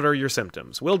fluids and monitor your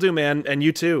symptoms. Will do, man. And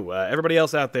you too. Everybody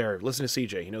else out there, listen to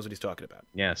CJ. He knows what he's talking about.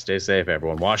 Yeah, stay safe,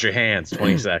 everyone. Wash your hands,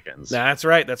 20 seconds. That's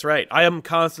right. That's right. I am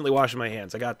constantly washing my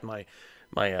hands. I got my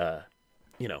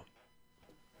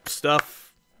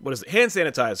stuff. What is it? Hand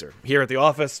sanitizer here at the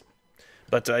office.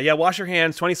 But yeah, wash your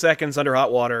hands 20 seconds under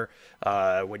hot water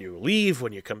when you leave,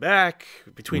 when you come back,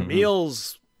 between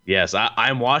meals. Yes,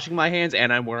 I'm washing my hands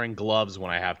and I'm wearing gloves when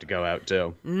I have to go out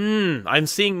too. I'm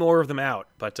seeing more of them out,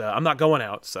 but I'm not going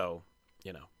out, so,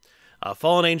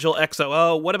 Fallen Angel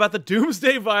XOO, what about the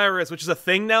Doomsday Virus, which is a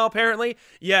thing now, apparently?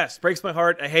 Yes, breaks my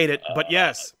heart. I hate it, but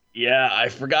yes. Yeah, I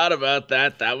forgot about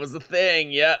that. That was the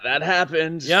thing. Yeah, that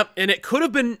happened. Yep, and it could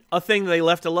have been a thing they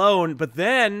left alone, but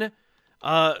then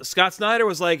Scott Snyder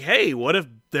was like, hey, what if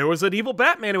there was an evil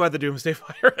Batman who had the Doomsday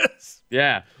Virus?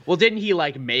 Yeah. Well, didn't he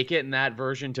make it in that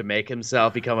version to make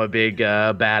himself become a big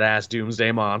badass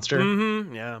Doomsday monster?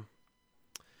 Mm-hmm. Yeah.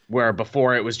 Where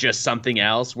before it was just something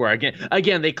else. Where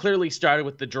again, they clearly started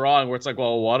with the drawing where it's like,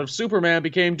 well, what if Superman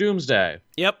became Doomsday?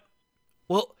 Yep.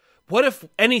 Well, what if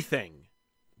anything?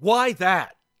 Why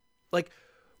that? Like,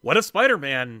 what if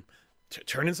Spider-Man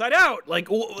turn inside out? Like,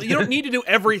 you don't need to do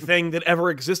everything that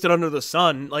ever existed under the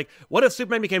sun. Like, what if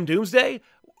Superman became Doomsday?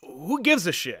 Who gives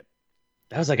a shit?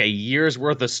 That was like a year's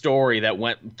worth of story that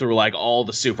went through all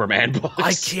the Superman books.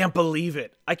 I can't believe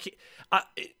it.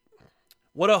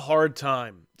 What a hard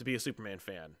time to be a Superman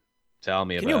fan. Tell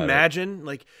me about it. Can you imagine?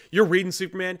 Like, you're reading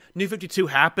Superman, New 52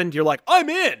 happened, you're like, I'm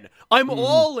in! I'm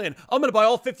all in! I'm gonna buy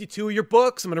all 52 of your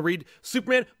books, I'm gonna read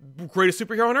Superman, greatest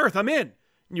superhero on Earth, I'm in!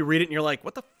 And you read it and you're like,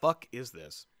 what the fuck is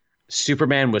this?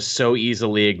 Superman was so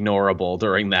easily ignorable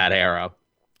during that era.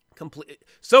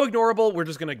 So ignorable, we're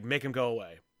just gonna make him go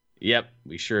away. Yep,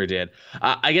 we sure did.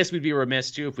 I guess we'd be remiss,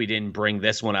 too, if we didn't bring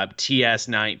this one up.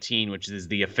 TS-19, which is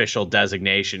the official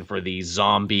designation for the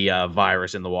zombie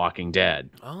virus in The Walking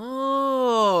Dead.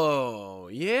 Oh,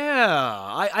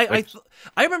 yeah. I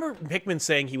remember Hickman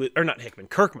saying he was, or not Hickman,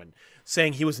 Kirkman,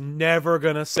 saying he was never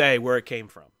going to say where it came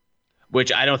from.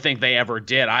 Which I don't think they ever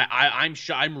did.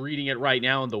 I'm reading it right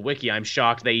now in the wiki. I'm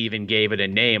shocked they even gave it a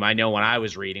name. I know when I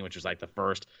was reading, which was the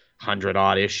first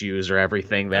 100-odd issues or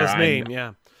everything there. His name,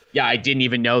 yeah. Yeah, I didn't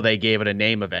even know they gave it a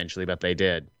name eventually, but they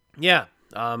did. Yeah.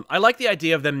 I like the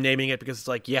idea of them naming it because it's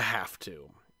like, you have to.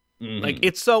 Mm-hmm.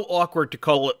 It's so awkward to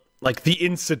call it, the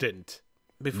incident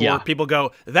before people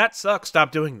go, that sucks,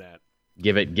 stop doing that.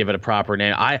 Give it a proper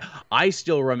name. I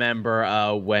still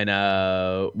remember when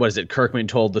Kirkman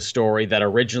told the story that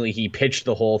originally he pitched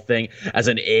the whole thing as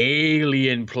an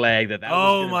alien plague that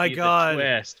was my God. The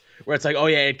twist. Where it's like, oh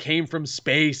yeah, it came from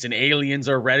space and aliens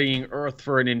are readying Earth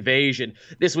for an invasion.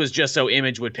 This was just so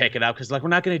Image would pick it up because we're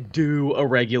not going to do a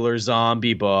regular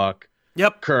zombie book.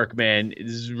 Yep. Kirkman,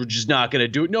 we're just not going to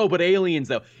do it. No, but aliens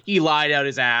though. He lied out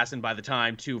his ass, and by the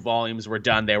time 2 volumes were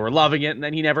done, they were loving it, and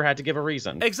then he never had to give a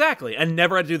reason. Exactly, and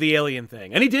never had to do the alien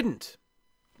thing, and he didn't.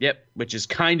 Yep, which is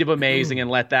kind of amazing, and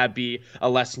let that be a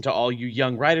lesson to all you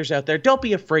young writers out there. Don't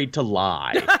be afraid to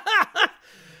lie.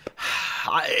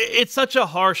 It's such a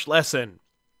harsh lesson,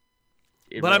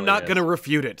 but I'm not going to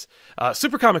refute it.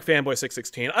 Super Comic Fanboy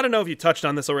 616, I don't know if you touched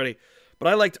on this already, but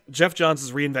I liked Jeff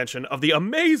Johns' reinvention of the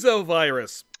Amazo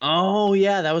virus. Oh,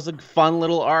 yeah, that was a fun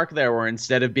little arc there where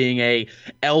instead of being a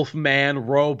elf man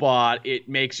robot, it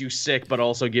makes you sick but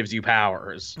also gives you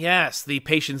powers. Yes, the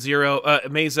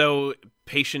Amazo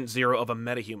patient zero of a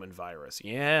metahuman virus.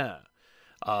 Yeah.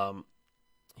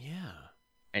 Yeah.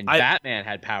 And Batman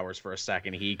had powers for a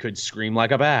second. He could scream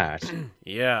like a bat.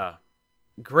 Yeah.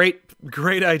 Great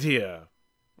idea.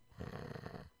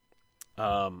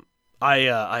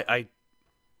 I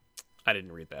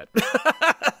didn't read that.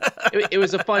 It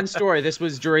was a fun story. This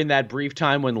was during that brief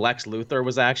time when Lex Luthor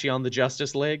was actually on the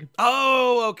Justice League.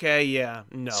 Oh, okay, yeah.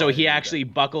 No. So he actually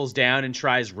buckles down and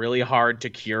tries really hard to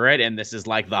cure it, and this is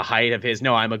the height of his,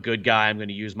 no, I'm a good guy, I'm going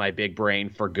to use my big brain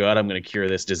for good, I'm going to cure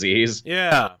this disease.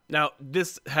 Yeah. Now,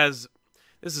 this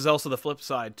is also the flip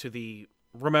side to the,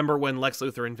 remember when Lex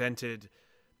Luthor invented,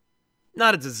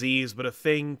 not a disease, but a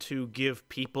thing to give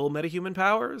people metahuman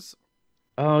powers?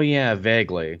 Oh, yeah,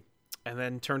 vaguely. And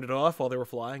then turned it off while they were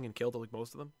flying and killed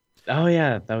most of them. Oh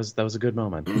yeah, that was a good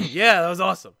moment. Yeah, that was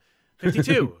awesome.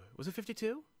 52. Was it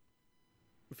 52?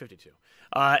 52.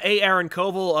 Aaron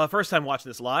Koval, first time watching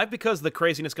this live because of the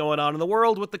craziness going on in the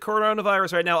world with the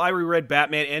coronavirus right now. I reread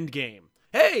Batman Endgame.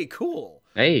 Hey, cool.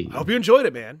 Hey. I hope you enjoyed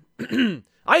it, man.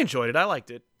 I enjoyed it. I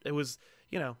liked it. It was,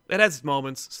 it has its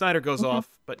moments. Snyder goes off,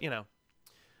 but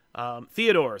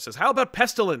Theodore says, how about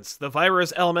Pestilence, the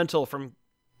virus elemental from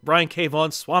Brian K.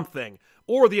 Vaughan's Swamp Thing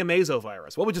or the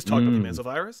Amazovirus. Well, we just talked about the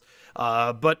Amazovirus.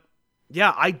 But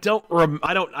yeah, I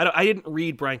didn't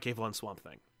read Brian K. Vaughan's Swamp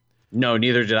Thing. No,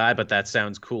 neither did I, but that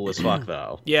sounds cool as fuck,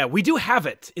 though. Yeah, we do have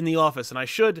it in the office, and I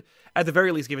should, at the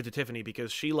very least, give it to Tiffany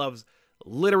because she loves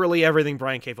literally everything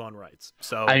Brian K. Vaughan writes.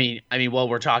 So I mean, while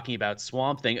we're talking about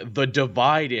Swamp Thing, The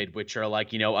Divided, which are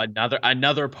like,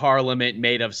 another parliament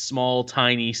made of small,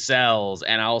 tiny cells,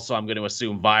 and also I'm going to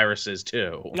assume viruses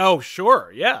too. Oh,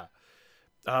 sure, yeah.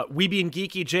 Weeby and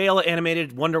Geeky Jail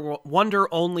animated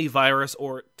Wonder Only Virus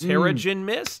or Terrigen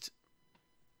Mist.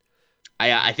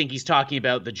 I think he's talking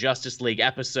about the Justice League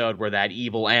episode where that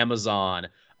evil Amazon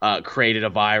created a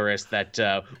virus that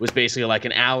was basically like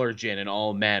an allergen in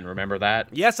all men. Remember that?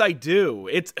 Yes, I do.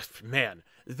 It's man,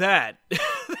 that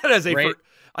is a. Right.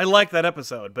 I like that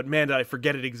episode, but man, did I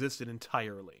forget it existed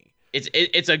entirely.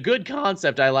 It's a good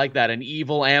concept. I like that. An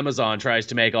evil Amazon tries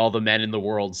to make all the men in the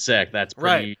world sick. That's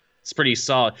pretty. Right. It's pretty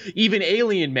solid. Even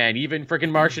Alien Men, even freaking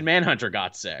Martian Manhunter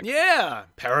got sick. Yeah,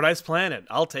 Paradise Planet.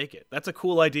 I'll take it. That's a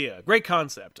cool idea. Great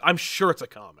concept. I'm sure it's a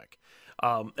comic.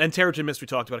 And Terrigen Mist we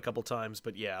talked about a couple times,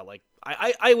 but yeah, like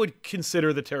I would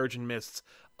consider the Terrigen Mists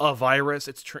a virus.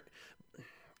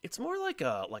 It's more like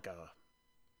a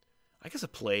I guess a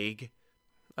plague.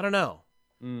 I don't know.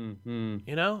 Mm-hmm.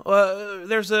 You know,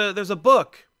 there's a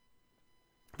book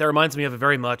that reminds me of it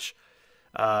very much.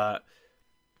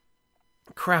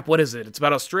 Crap, what is it? It's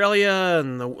about Australia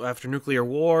and after nuclear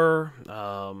war.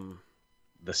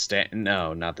 The Stand?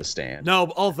 No, not The Stand.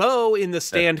 No, although in the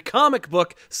Stand comic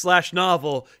book /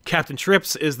 novel, Captain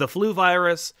Trips is the flu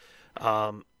virus.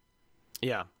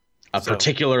 Yeah. A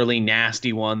particularly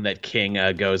nasty one that King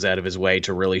goes out of his way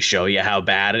to really show you how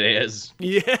bad it is.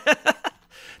 Yeah.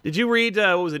 Did you read,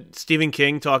 what was it, Stephen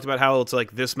King talked about how it's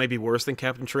like, this may be worse than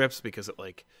Captain Trips because it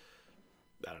like,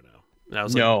 I don't know. And I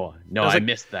was I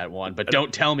missed that one, but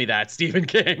don't tell me that, Stephen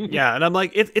King. Yeah, and I'm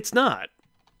like, it's not.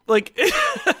 Like,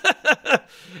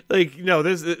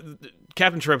 there's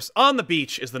Captain Trips on the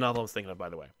Beach is the novel I was thinking of, by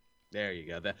the way. There you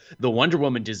go. The Wonder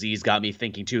Woman disease got me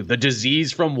thinking, too. The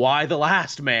disease from Y the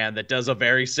Last Man that does a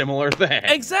very similar thing.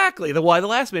 Exactly, the Y the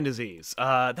Last Man disease.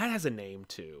 That has a name,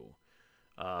 too.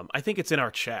 I think it's in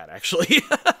our chat, actually.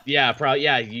 Yeah, probably.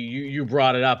 Yeah, you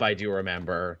brought it up, I do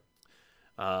remember.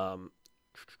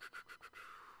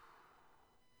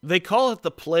 They call it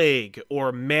the plague,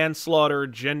 or manslaughter,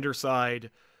 gendercide,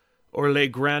 or Le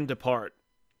Grand Depart.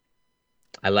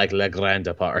 I like Le Grand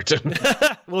Depart.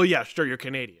 Well, yeah, sure, you're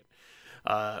Canadian.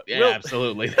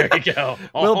 Absolutely. There you go.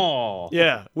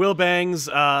 Will Bangs.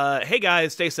 Hey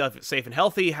guys, stay safe and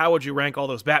healthy. How would you rank all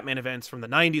those Batman events from the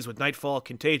 90s with Nightfall,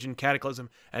 Contagion,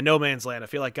 Cataclysm, and No Man's Land? I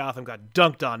feel like Gotham got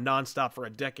dunked on nonstop for a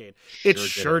decade. It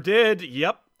sure did.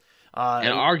 Yep.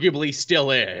 And arguably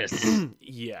still is.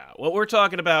 Yeah. What we're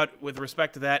talking about with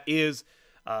respect to that is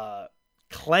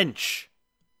Clench,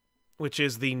 which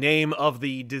is the name of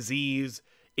the disease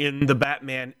in the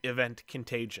Batman event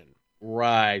Contagion.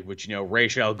 Right, which,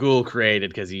 Ra's al Ghul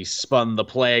created because he spun the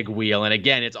plague wheel. And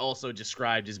again, it's also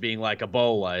described as being like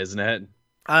Ebola, isn't it?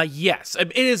 Yes.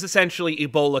 It is essentially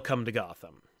Ebola come to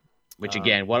Gotham. Which,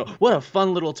 again, what a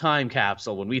fun little time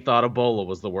capsule when we thought Ebola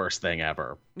was the worst thing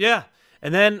ever. Yeah.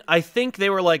 And then I think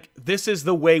they were like, this is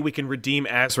the way we can redeem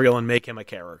Azrael and make him a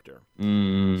character.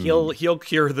 He'll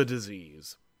cure the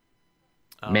disease.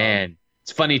 Man,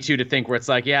 it's funny, too, to think where it's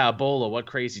like, yeah, Ebola, what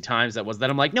crazy times that was. Then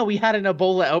I'm like, no, we had an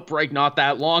Ebola outbreak not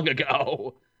that long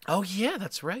ago. Oh, yeah,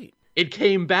 that's right. It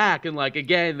came back, and, like,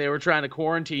 again, they were trying to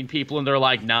quarantine people, and they're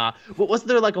like, nah. Wasn't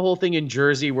there, like, a whole thing in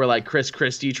Jersey where, like, Chris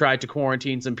Christie tried to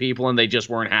quarantine some people, and they just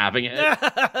weren't having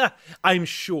it? I'm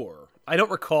sure. I don't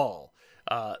recall.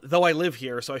 Though I live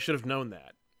here, so I should have known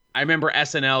that. I remember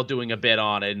SNL doing a bit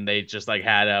on it, and they just like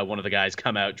had one of the guys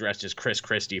come out dressed as Chris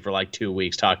Christie for like 2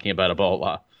 weeks talking about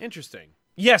Ebola. Interesting.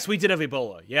 Yes, we did have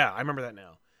Ebola. Yeah, I remember that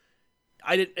now.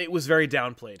 It was very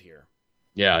downplayed here.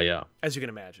 Yeah. As you can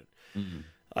imagine. Mm-hmm.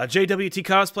 JWT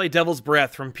Cosplay Devil's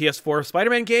Breath from PS4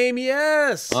 Spider-Man game.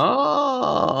 Yes.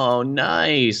 Oh,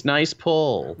 nice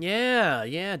pull.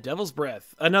 Yeah. Devil's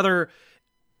Breath. Another.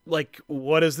 Like,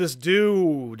 what does this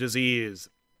do? Disease.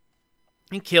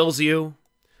 It kills you.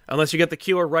 Unless you get the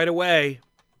cure right away.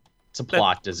 It's a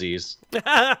plot disease.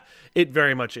 It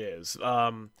very much is.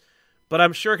 But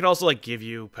I'm sure it could also, like, give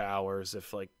you powers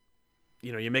if, like,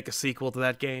 you make a sequel to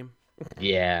that game.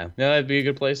 Yeah. No, that'd be a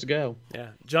good place to go. Yeah.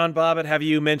 John Bobbitt, have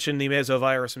you mentioned the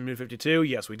Mesovirus in New 52?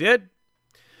 Yes, we did.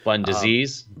 Fun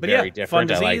disease. But very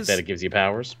different. I like that it gives you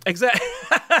powers. Exactly.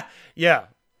 Yeah.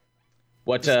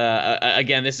 What,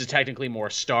 again, this is technically more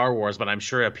Star Wars, but I'm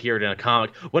sure it appeared in a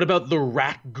comic. What about the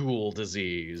rat ghoul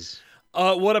disease?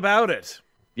 What about it?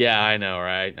 Yeah, I know,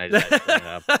 right? I just had to bring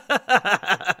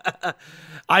it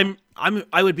up.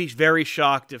 I would be very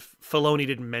shocked if Filoni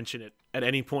didn't mention it at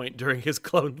any point during his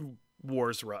Clone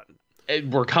Wars run.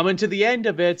 We're coming to the end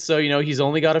of it, so he's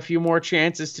only got a few more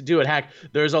chances to do it. Heck,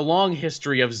 there's a long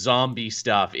history of zombie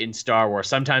stuff in Star Wars.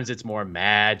 Sometimes it's more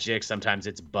magic, sometimes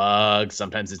it's bugs,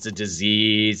 sometimes it's a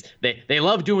disease. They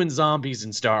love doing zombies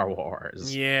in Star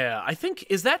Wars. Yeah, I think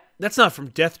that's not from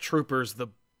Death Troopers, the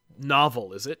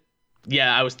novel, is it?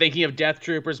 Yeah, I was thinking of Death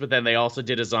Troopers, but then they also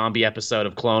did a zombie episode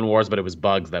of Clone Wars, but it was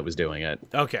Bugs that was doing it.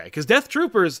 Okay, because Death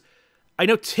Troopers, I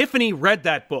know Tiffany read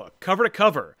that book cover to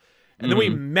cover, and then we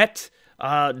met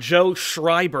Joe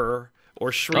Schreiber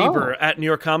at New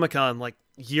York Comic Con like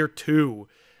year 2,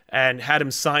 and had him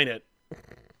sign it.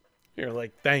 You're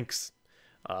like, thanks.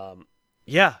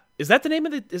 Yeah, is that the name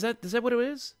of the? Is that what it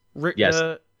is? Yes,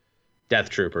 Death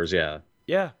Troopers. Yeah.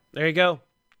 Yeah, there you go.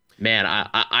 Man,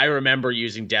 I remember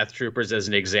using Death Troopers as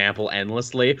an example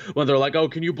endlessly when they're like, oh,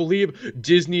 can you believe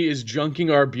Disney is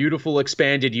junking our beautiful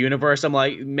expanded universe? I'm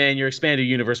like, man, your expanded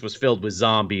universe was filled with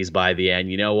zombies by the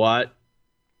end. You know what?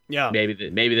 Yeah.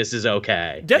 Maybe this is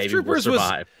okay. Death Troopers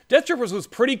was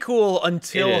pretty cool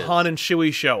until Han and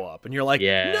Chewie show up, and you're like,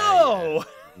 no!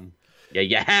 Yeah,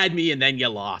 you had me, and then you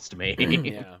lost me.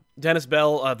 Yeah. Dennis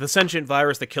Bell, the sentient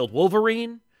virus that killed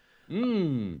Wolverine. I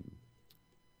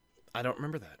don't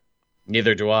remember that.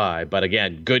 Neither do I, but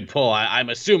again, good pull. I'm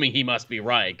assuming he must be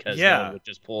right, because no one would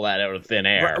just pull that out of thin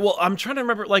air. Right. Well, I'm trying to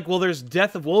remember, there's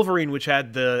Death of Wolverine, which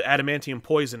had the adamantium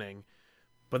poisoning,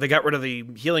 but they got rid of the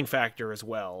healing factor as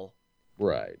well.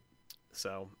 Right.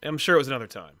 So, I'm sure it was another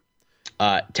time.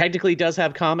 Technically does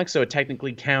have comics, so it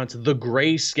technically counts the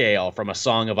Grayscale from A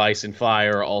Song of Ice and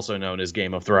Fire, also known as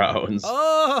Game of Thrones.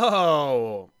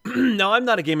 Oh! No, I'm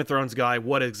not a Game of Thrones guy.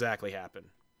 What exactly happened?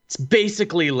 It's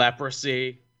basically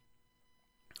leprosy.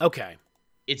 Okay.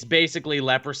 It's basically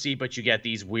leprosy, but you get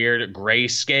these weird gray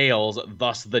scales,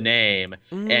 thus the name.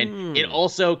 And it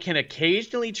also can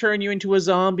occasionally turn you into a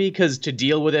zombie, because to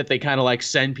deal with it, they kind of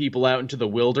send people out into the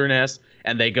wilderness,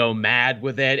 and they go mad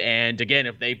with it. And again,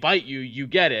 if they bite you, you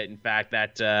get it. In fact,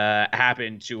 that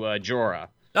happened to Jorah.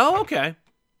 Oh, okay.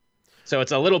 So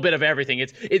it's a little bit of everything.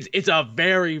 It's a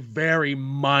very, very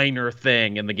minor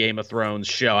thing in the Game of Thrones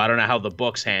show. I don't know how the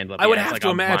books handle it. I would have to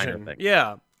imagine.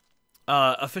 Yeah.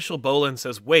 Official Bolin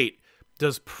says, wait,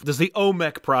 does the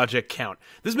OMEC project count?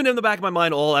 This has been in the back of my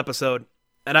mind all episode,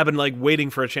 and I've been waiting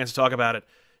for a chance to talk about it.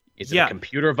 Is it a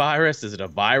computer virus? Is it a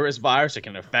virus? It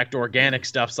can affect organic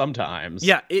stuff sometimes.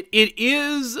 Yeah, it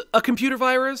is a computer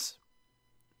virus,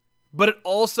 but it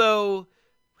also...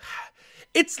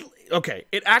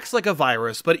 it acts like a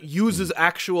virus, but it uses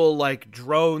actual,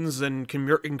 drones and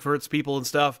converts people and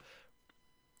stuff.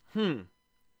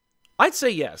 I'd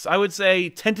say yes. I would say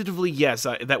tentatively yes,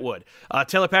 that would.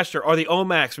 Taylor Pastor, are the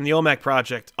OMACs from the OMAC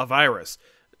project a virus?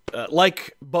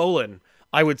 Like Bolin,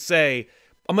 I would say,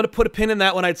 I'm going to put a pin in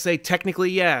that one. I'd say technically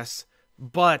yes,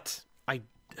 but I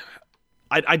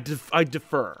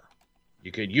defer.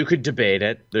 You could debate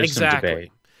it. There's some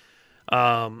debate.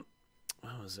 What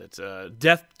was it?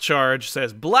 Death Charge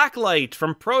says Blacklight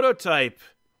from Prototype.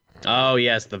 Oh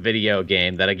yes, the video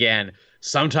game that again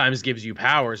sometimes gives you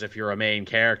powers if you're a main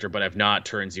character, but if not,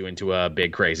 turns you into a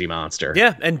big crazy monster.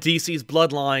 Yeah, and DC's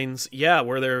Bloodlines, yeah,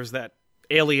 where there's that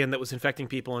alien that was infecting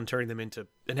people and turning them into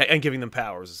and giving them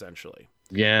powers essentially.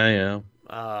 Yeah.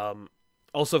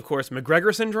 Also, of course,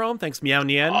 McGregor syndrome. Thanks, Meow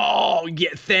Nien. Oh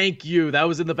yeah, thank you. That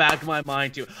was in the back of my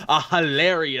mind too. A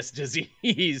hilarious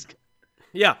disease.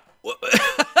 Yeah.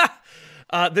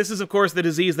 This is, of course, the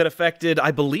disease that affected,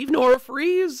 I believe, Nora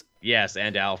Freeze? Yes,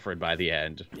 and Alfred by the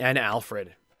end. And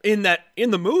Alfred. In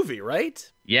the movie,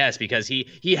 right? Yes, because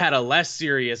he had a less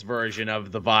serious version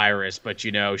of the virus, but,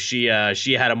 she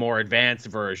had a more advanced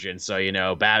version, so,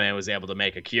 Batman was able to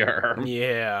make a cure.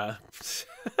 Yeah.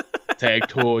 Take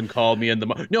two and call me in the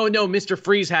morning. No, Mr.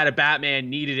 Freeze had it. Batman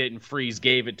needed it, and Freeze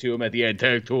gave it to him at the end.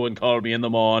 Take two and call me in the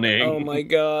morning. Oh, my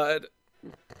God.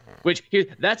 Which,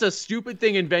 that's a stupid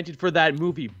thing invented for that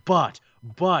movie, but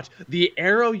the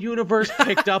Arrow universe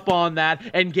picked up on that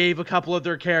and gave a couple of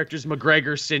their characters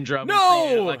McGregor syndrome. No! And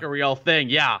treated it like a real thing,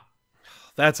 yeah.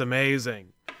 That's amazing.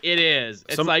 It is.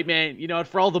 It's man,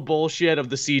 for all the bullshit of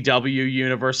the CW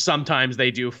universe, sometimes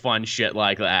they do fun shit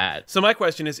like that. So my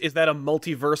question is that a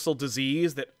multiversal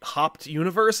disease that hopped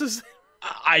universes?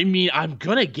 I mean, I'm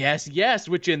gonna guess yes,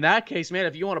 which in that case, man,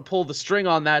 if you want to pull the string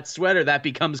on that sweater, that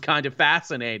becomes kind of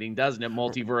fascinating, doesn't it?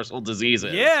 Multiversal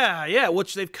diseases. Yeah,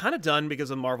 which they've kind of done because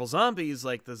of Marvel Zombies.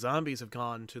 The zombies have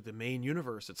gone to the main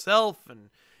universe itself, and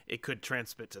it could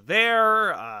transmit to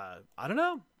there. I don't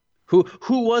know.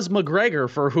 Who was McGregor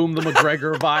for whom the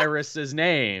McGregor virus is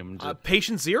named?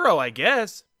 Patient Zero, I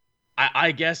guess.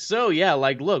 I guess so. Yeah.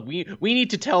 Like, look, we need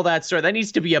to tell that story. That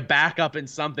needs to be a backup in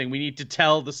something. We need to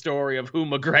tell the story of who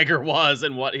McGregor was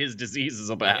and what his disease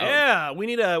is about. Yeah, we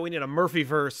need a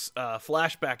Murphyverse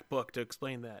flashback book to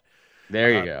explain that.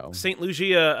 There you go. St.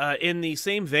 Lucia, in the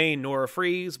same vein, Nora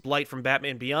Freeze, Blight from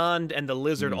Batman Beyond, and the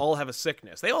Lizard all have a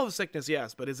sickness. They all have a sickness,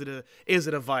 yes, but is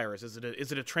it a virus? Is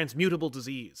it a transmutable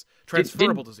disease?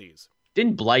 Transferable disease?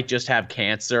 Didn't Blight just have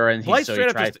cancer and he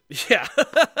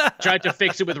tried to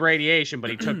fix it with radiation, but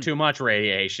he took too much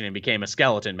radiation and became a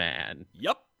skeleton man.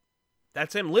 Yep.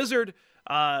 That's him. Lizard,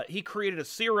 he created a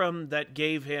serum that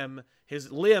gave him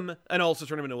his limb and also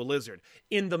turned him into a lizard.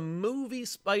 In the movie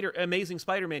Amazing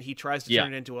Spider-Man, he tries to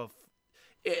turn it into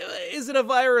is it a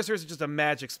virus or is it just a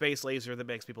magic space laser that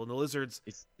makes people into lizards?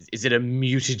 Is it a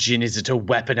mutagen? Is it a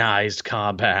weaponized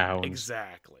compound?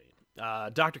 Exactly.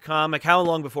 Dr. Comic, how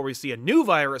long before we see a new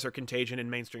virus or contagion in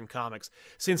mainstream comics?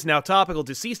 Since now topical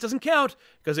deceased doesn't count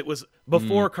because it was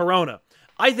before Corona.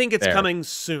 I think it's coming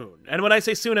soon. And when I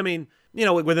say soon, I mean,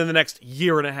 within the next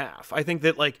year and a half. I think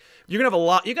that you're going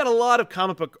to have you got a lot of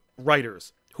comic book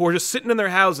writers who are just sitting in their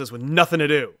houses with nothing to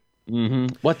do.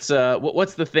 Mm-hmm. What's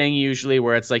the thing usually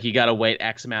where it's like you got to wait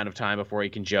X amount of time before you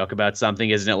can joke about something?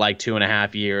 Isn't it like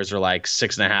 2.5 years or like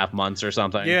 6.5 months or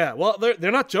something? Yeah, well,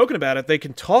 they're not joking about it. They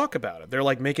can talk about it. They're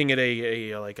like making it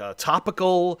a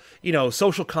topical,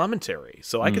 social commentary.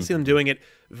 So I can see them doing it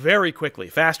very quickly,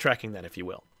 fast tracking that, if you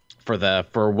will.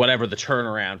 For whatever the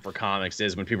turnaround for comics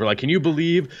is, when people are like, can you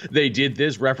believe they did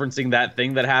this, referencing that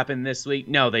thing that happened this week?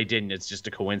 No, they didn't. It's just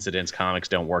a coincidence. Comics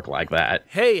don't work like that.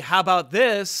 Hey, how about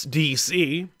this,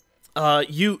 DC?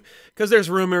 Because there's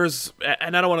rumors,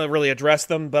 and I don't want to really address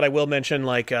them, but I will mention,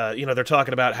 they're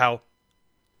talking about how,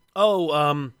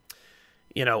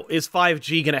 is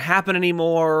 5G going to happen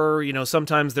anymore?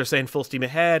 Sometimes they're saying full steam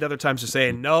ahead. Other times they're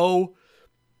saying no.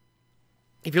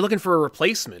 If you're looking for a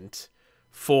replacement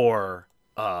for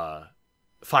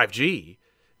 5G,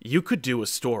 you could do a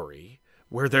story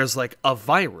where there's a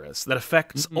virus that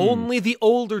affects only the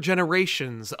older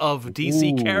generations of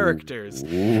DC characters.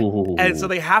 And so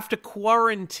they have to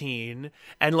quarantine,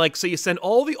 and so you send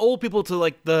all the old people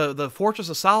to the Fortress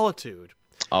of Solitude.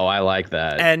 Oh, I like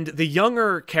that. And the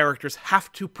younger characters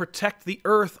have to protect the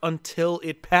Earth until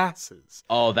it passes.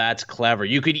 Oh, that's clever.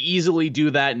 You could easily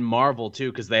do that in Marvel,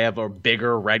 too, because they have a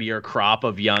bigger, readier crop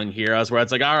of young heroes where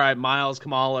it's like, all right, Miles,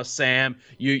 Kamala, Sam,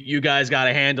 you guys got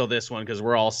to handle this one because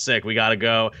we're all sick. We got to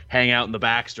go hang out in the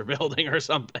Baxter building or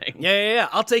something. Yeah.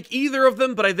 I'll take either of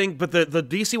them, but the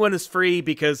DC one is free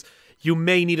because you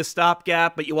may need a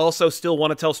stopgap, but you also still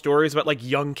want to tell stories about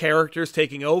young characters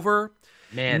taking over.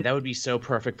 Man, that would be so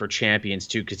perfect for Champions,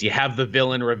 too, because you have the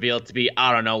villain revealed to be,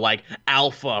 I don't know,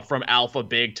 Alpha from Alpha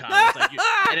Big Time.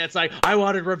 And it's like, I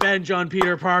wanted revenge on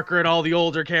Peter Parker and all the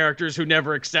older characters who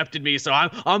never accepted me, so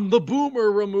I'm the boomer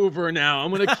remover now.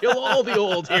 I'm going to kill all the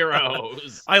old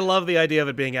heroes. I love the idea of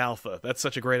it being Alpha. That's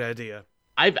such a great idea.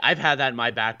 I've had that in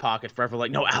my back pocket forever.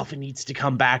 No, Alpha needs to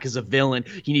come back as a villain.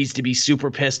 He needs to be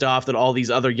super pissed off that all these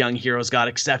other young heroes got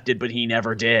accepted, but he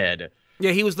never did.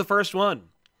 Yeah, he was the first one.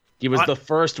 He was the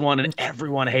first one, and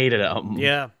everyone hated him.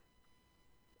 Yeah.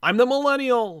 I'm the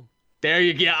millennial. There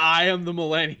you go. I am the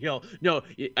millennial. No,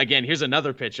 again, here's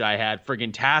another pitch I had.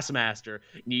 Friggin' Taskmaster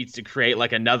needs to create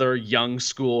another young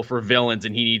school for villains,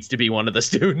 and he needs to be one of the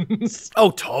students.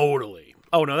 Oh, totally.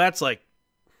 Oh, no, that's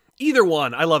either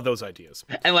one. I love those ideas.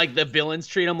 And the villains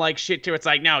treat him like shit too. It's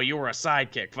no, you were a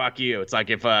sidekick. Fuck you. It's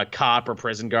if a cop or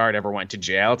prison guard ever went to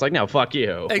jail, it's no, fuck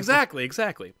you. Exactly.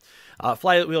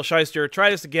 Flywheel Shyster, try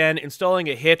this again, installing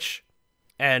a hitch,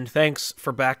 and thanks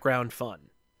for background fun.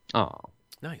 Oh.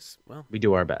 Nice. Well, we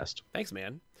do our best. Thanks,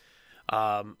 man.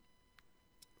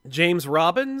 James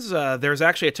Robbins, there's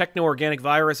actually a techno-organic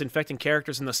virus infecting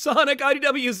characters in the Sonic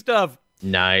IDW stuff.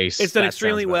 Nice. It's done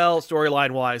extremely well,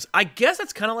 storyline-wise. I guess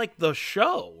it's kind of like the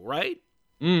show, right?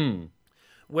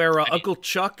 Where Uncle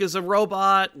Chuck is a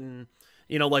robot, and,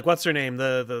 what's her name?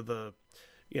 The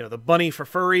bunny for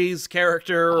furries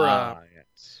character.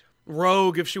 Yes.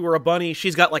 Rogue, if she were a bunny,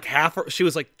 she's got she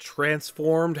was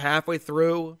transformed halfway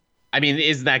through. I mean,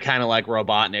 isn't that kind of like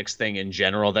Robotnik's thing in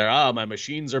general? My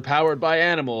machines are powered by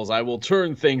animals. I will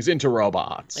turn things into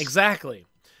robots. Exactly.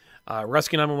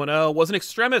 Rescue 911 was an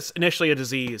extremis initially a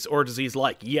disease or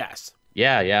disease-like? Yes.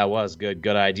 Yeah, it was good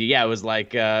idea. Yeah, it was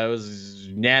it was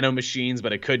nano machines,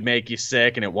 but it could make you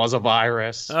sick, and it was a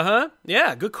virus.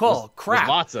 Yeah, good call. Crap.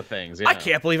 Lots of things. Yeah. I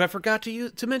can't believe I forgot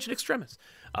to mention extremis.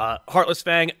 Heartless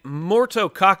Fang,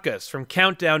 Mortococcus from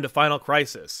Countdown to Final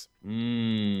Crisis.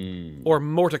 Or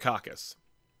Mortococcus.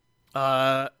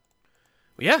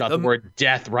 We Yeah, It's got the word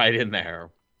death right in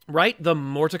there. right, the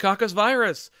Mortococcus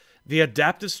virus, the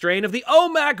adaptive strain of the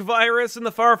OMAC virus in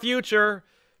the far future.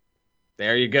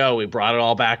 There you go. We brought it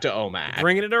all back to OMAC.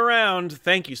 Bringing it around.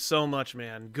 Thank you so much,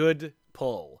 man. Good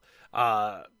pull.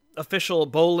 Official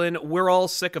Bolin, we're all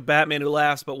sick of Batman Who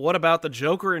Laughs, but what about the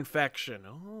Joker infection?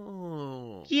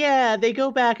 Oh. Yeah, they go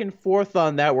back and forth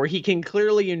on that, where he can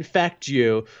clearly infect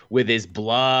you with his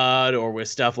blood or with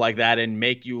stuff like that and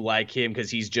make you like him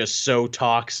because he's just so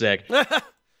toxic.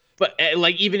 But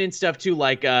like even in stuff too,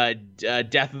 like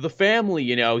Death of the Family,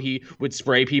 he would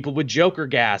spray people with Joker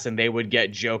gas and they would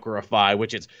get Jokerified,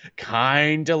 which is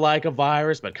kind of like a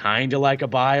virus, but kind of like a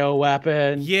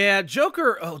bioweapon. Yeah,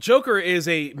 Joker is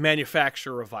a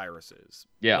manufacturer of viruses.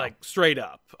 Yeah. Like straight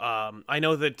up. I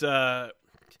know that I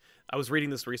was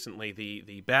reading this recently,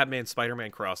 the Batman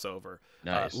Spider-Man crossover.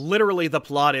 Nice. Literally the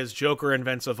plot is Joker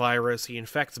invents a virus, he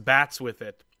infects bats with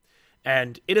it.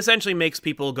 And it essentially makes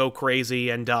people go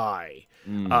crazy and die.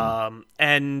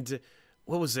 And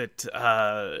what was it?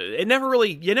 You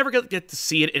never get to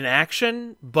see it in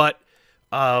action, but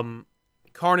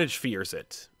Carnage fears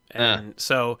it. And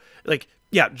so, like,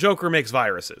 yeah, Joker makes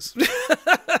viruses.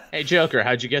 Hey, Joker,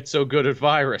 how'd you get so good at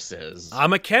viruses?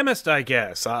 I'm a chemist, I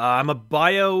guess. I'm a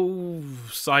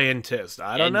bioscientist.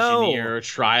 I don't know. Engineer,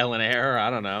 trial and error, I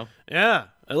don't know. Yeah.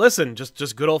 Listen,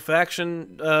 just good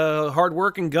old-fashioned hard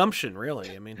work and gumption,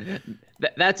 really. I mean,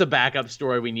 that's a backup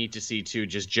story we need to see, too.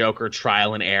 Just Joker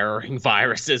trial and erroring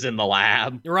viruses in the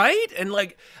lab. Right? And,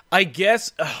 like, I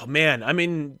guess, oh, man, I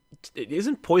mean,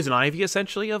 isn't Poison Ivy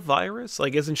essentially a virus?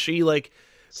 Like, isn't she, like,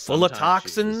 full of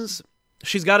toxins?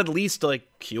 She's got at least, like,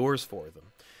 cures for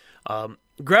them.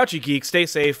 Grouchy Geek, stay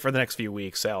safe for the next few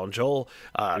weeks, Sal and Joel.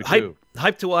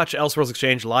 Hyped to watch Elseworlds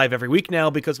Exchange live every week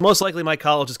now because most likely my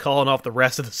college is calling off the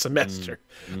rest of the semester.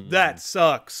 That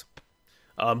sucks.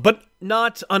 But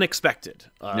not unexpected.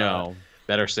 No,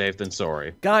 better safe than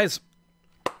sorry. Guys,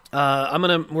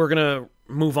 we're gonna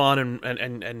move on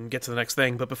and get to the next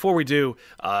thing. But before we do,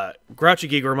 Grouchy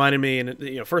Geek reminded me,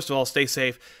 and first of all, stay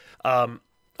safe.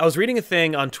 I was reading a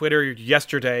thing on Twitter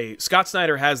yesterday. Scott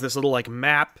Snyder has this little like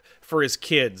map for his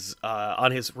kids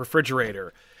on his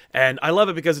refrigerator, and I love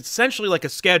it because it's essentially like a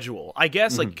schedule, I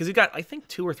guess, like because he got I think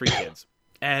 2 or 3 kids,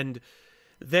 and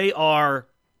they are.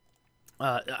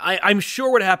 I'm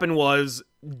sure what happened was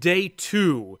day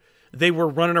 2. They were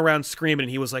running around screaming, and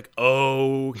he was like,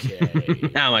 "Okay,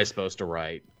 how am I supposed to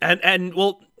write?" And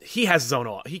well, he has his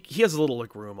own. He has a little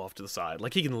like room off to the side,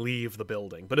 like he can leave the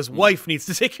building, but his wife needs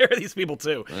to take care of these people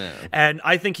too. Yeah. And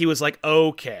I think he was like,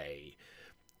 "Okay,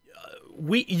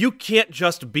 you can't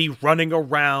just be running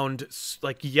around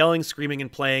like yelling, screaming, and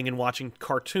playing and watching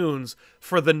cartoons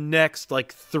for the next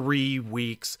like 3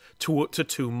 weeks to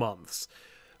 2 months.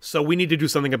 So we need to do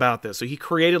something about this." So he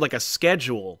created like a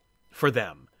schedule for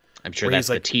them. I'm sure that's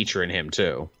the teacher in him,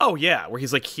 too. Oh, yeah, where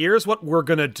he's like, here's what we're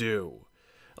going to do.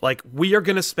 Like, we are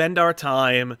going to spend our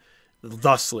time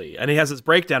thusly. And he has this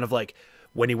breakdown of, like,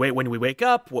 when we wake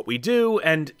up, what we do,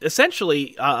 and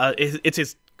essentially, it's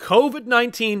his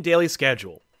COVID-19 daily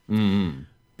schedule.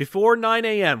 Before 9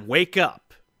 a.m., wake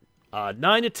up.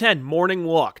 9 to 10, morning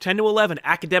walk. 10 to 11,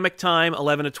 academic time.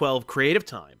 11 to 12, creative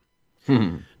time.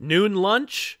 Noon,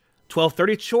 lunch.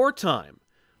 12:30, chore time.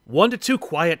 1 to 2,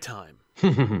 quiet time.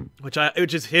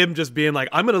 which is him just being like,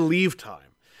 I'm going to leave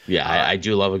time. Yeah, I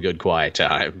do love a good quiet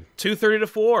time. 2:30 to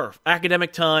 4,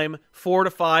 academic time. 4 to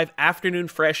 5, afternoon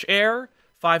fresh air.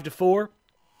 5 to 4,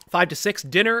 5 to 6,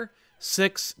 dinner.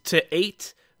 6 to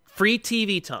 8, free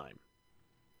TV time.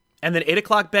 And then 8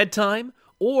 o'clock bedtime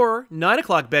or 9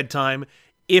 o'clock bedtime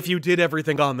if you did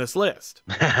everything on this list.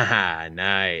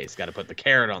 Nice. Got to put the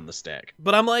carrot on the stick.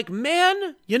 But I'm like,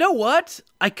 man, you know what?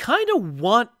 I kind of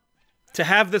want to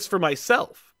have this for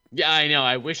myself. Yeah, I know.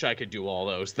 I wish I could do all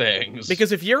those things.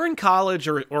 Because if you're in college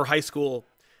or high school,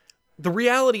 the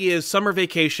reality is summer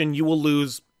vacation, you will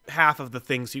lose half of the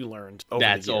things you learned over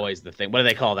That's the year. always the thing. What do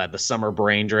they call that? The summer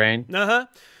brain drain? Uh-huh.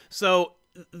 So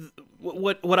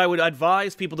what I would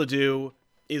advise people to do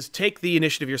is take the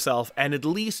initiative yourself and at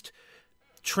least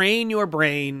train your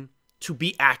brain to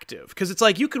be active. Because it's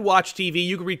like you could watch TV,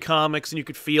 you could read comics, and you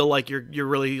could feel like you're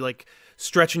really like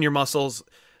stretching your muscles.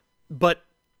 But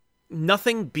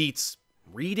nothing beats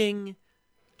reading,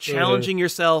 challenging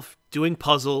yourself, doing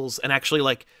puzzles, and actually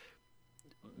like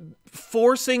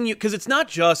forcing you, because it's not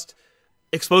just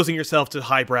exposing yourself to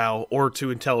highbrow or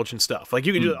to intelligent stuff. Like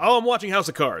you can do, I'm watching House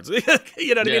of Cards.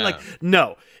 You know what I mean? Like,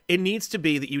 no, it needs to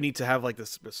be that you need to have like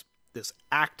this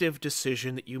active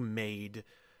decision that you made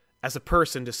as a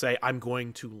person to say, I'm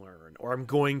going to learn, or I'm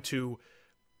going to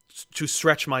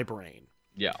stretch my brain.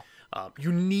 Yeah.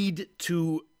 You need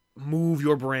to move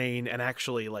your brain and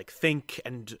actually like think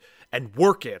and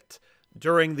work it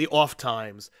during the off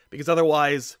times, because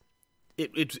otherwise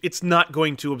it's not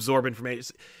going to absorb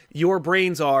information. Your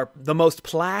brains are the most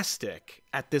plastic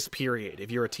at this period.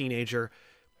 If you're a teenager,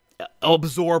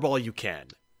 absorb all you can.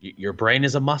 Your brain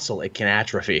is a muscle. It can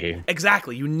atrophy.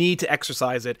 Exactly. You need to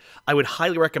exercise it. I would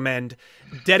highly recommend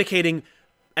dedicating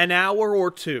an hour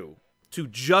or two to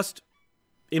just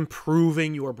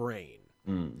improving your brain.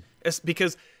 It's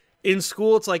because in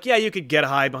school, it's like, yeah, you could get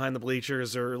high behind the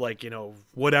bleachers or like,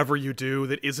 whatever you do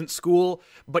that isn't school,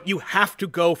 but you have to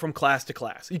go from class to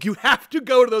class. You have to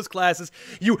go to those classes.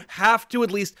 You have to at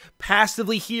least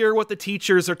passively hear what the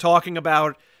teachers are talking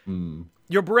about.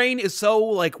 Your brain is so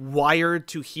like wired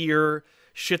to hear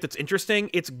shit that's interesting.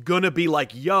 It's gonna be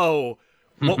like, yo,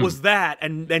 what was that?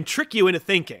 And then trick you into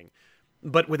thinking.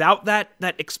 But without that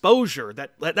exposure,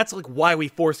 that's like why we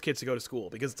force kids to go to school,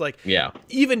 because it's like,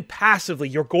 even passively,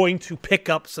 you're going to pick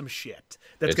up some shit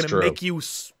that's going to make you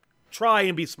try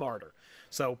and be smarter.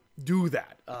 So do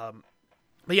that.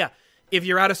 But yeah, if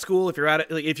you're out of school, if you're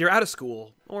out of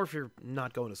school, or if you're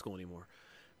not going to school anymore,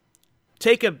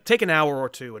 take an hour or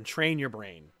two and train your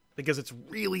brain, because it's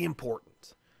really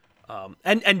important.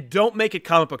 And don't make it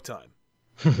comic book time.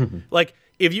 Like,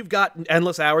 if you've got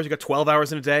endless hours, you've got 12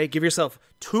 hours in a day, give yourself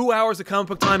 2 hours of comic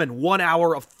book time and 1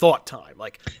 hour of thought time,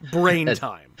 like brain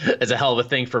time. It's a hell of a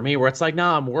thing for me where it's like,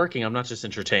 nah, I'm working. I'm not just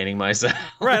entertaining myself.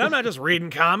 Right. I'm not just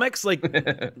reading comics. Like,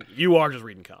 you are just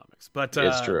reading comics. But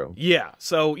it's true. Yeah.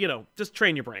 So, just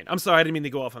train your brain. I'm sorry, I didn't mean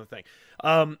to go off on the thing.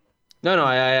 No,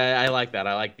 I like that.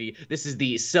 I like this is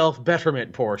the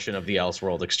self-betterment portion of the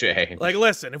Elseworld Exchange. Like,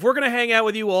 listen, if we're going to hang out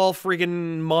with you all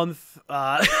friggin' month,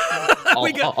 all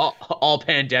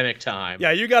pandemic time. Yeah,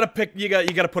 you got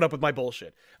to put up with my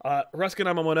bullshit. Ruskin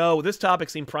 910, this topic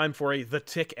seemed primed for a The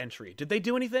Tick entry. Did they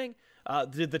do anything?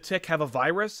 Did The Tick have a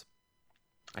virus?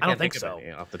 I don't think so.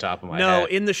 Off the top of my head. No,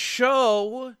 in the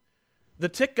show, The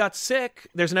Tick got sick.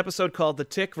 There's an episode called The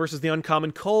Tick versus the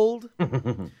Uncommon Cold.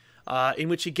 In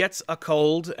which he gets a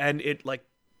cold and it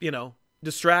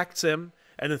distracts him,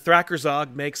 and then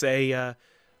Thrakkerzog makes a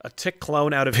tick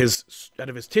clone out of his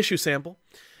tissue sample.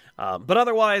 But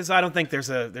otherwise, I don't think there's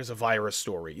a virus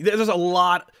story. There's a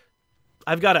lot.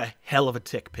 I've got a hell of a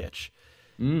tick pitch.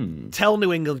 Tell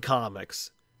New England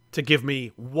Comics to give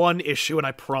me one issue, and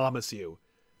I promise you,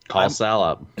 call Sal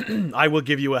up. I will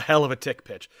give you a hell of a tick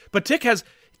pitch. But Tick is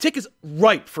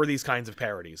ripe for these kinds of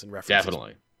parodies and references.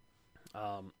 Definitely.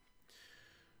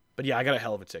 But yeah, I got a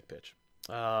hell of a tick pitch.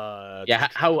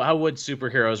 How would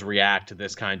superheroes react to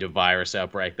this kind of virus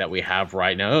outbreak that we have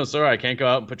right now? Oh, sorry, I can't go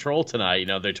out and patrol tonight.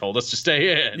 They told us to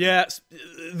stay in. Yeah,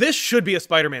 this should be a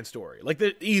Spider-Man story, like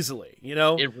easily.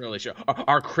 It really should.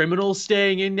 Are criminals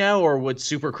staying in now, or would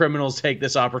super criminals take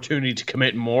this opportunity to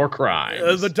commit more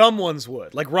crimes? The dumb ones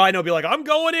would. Like Rhino would be like, "I'm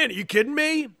going in. Are you kidding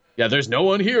me?" Yeah, there's no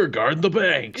one here guarding the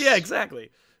banks. Yeah,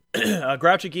 exactly.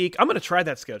 Grouchy Geek, I'm gonna try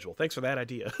that schedule. Thanks for that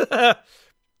idea.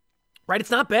 Right,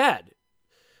 it's not bad.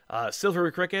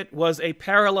 Silvery Cricket was a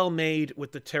parallel made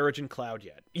with the Terrigen Cloud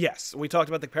yet. Yes, we talked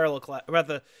about the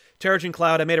Terrigen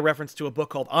Cloud. I made a reference to a book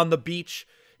called On the Beach,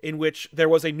 in which there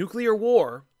was a nuclear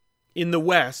war in the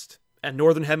West and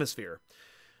Northern Hemisphere.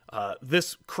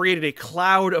 This created a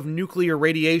cloud of nuclear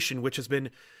radiation, which has been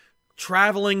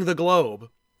traveling the globe,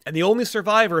 and the only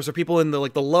survivors are people in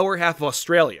the lower half of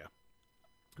Australia.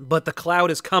 But the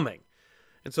cloud is coming,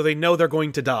 and so they know they're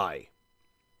going to die.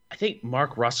 I think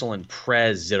Mark Russell and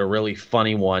Prez did a really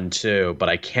funny one too, but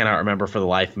I cannot remember for the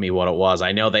life of me what it was.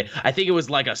 I think it was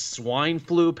like a swine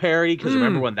flu parody, because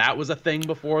remember when that was a thing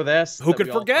before this? Who could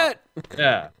forget?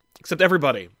 Yeah. Except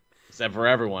everybody. Except for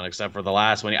everyone, except for the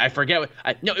last one. I forget.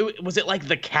 Was it like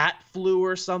the cat flu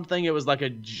or something? It was like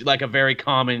a very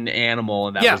common animal,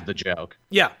 and that was the joke.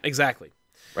 Yeah, exactly.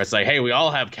 Where it's like, hey, we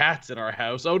all have cats in our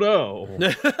house. Oh no.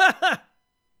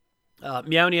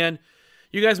 Meow Nian.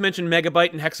 You guys mentioned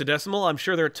Megabyte and Hexadecimal. I'm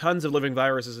sure there are tons of living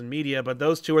viruses in media, but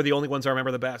those two are the only ones I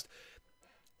remember the best.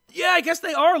 Yeah, I guess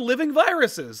they are living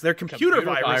viruses. They're computer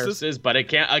viruses. But it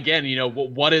can't, again,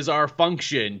 what is our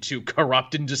function? To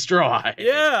corrupt and destroy.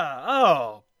 Yeah,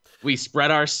 oh. We spread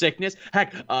our sickness.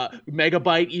 Heck,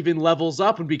 Megabyte even levels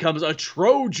up and becomes a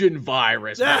Trojan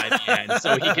virus by the end,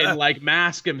 so he can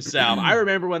mask himself. I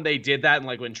remember when they did that, and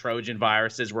when Trojan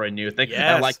viruses were a new thing.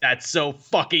 Yes. And that's so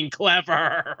fucking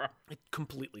clever.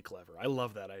 Completely clever. I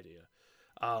love that idea.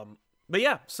 But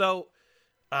yeah, so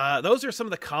those are some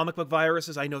of the comic book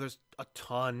viruses. I know there's a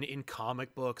ton in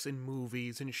comic books, in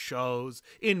movies, in shows,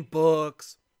 in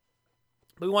books.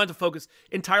 But we wanted to focus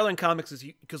entirely on comics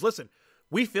because listen.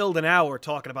 We filled an hour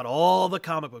talking about all the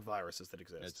comic book viruses that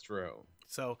exist. It's true.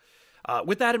 So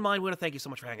With that in mind, we want to thank you so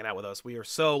much for hanging out with us. We are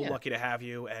so lucky to have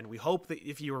you, and we hope that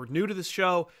if you are new to this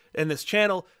show and this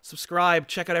channel, subscribe,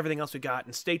 check out everything else we got,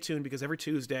 and stay tuned because every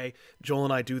Tuesday, Joel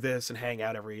and I do this and hang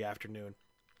out every afternoon.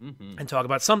 And talk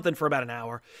about something for about an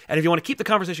hour. And if you want to keep the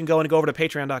conversation going, go over to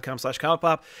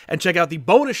patreon.com/comicpop and check out the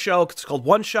bonus show. It's called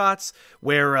One Shots,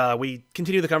 where we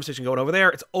continue the conversation going over there.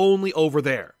 It's only over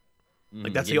there.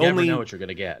 Like that's you never know what you're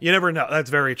gonna get. You never know. That's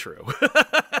very true.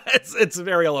 It's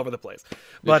very all over the place.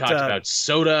 We've talked about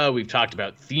soda. We've talked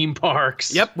about theme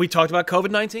parks. Yep, we talked about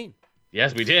COVID-19.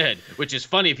 Yes, we did. Which is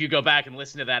funny if you go back and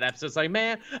listen to that episode. It's like,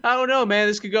 man, I don't know, man.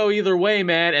 This could go either way,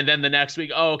 man. And then the next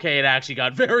week, okay, it actually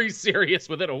got very serious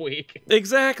within a week.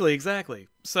 Exactly.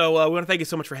 So we want to thank you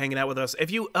so much for hanging out with us. If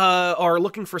you are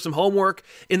looking for some homework,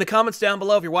 in the comments down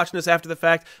below, if you're watching this after the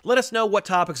fact, let us know what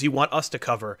topics you want us to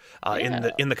cover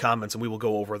in the comments, and we will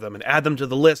go over them and add them to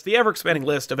the list, the ever-expanding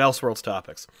list of Elseworlds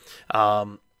topics.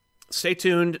 Stay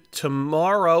tuned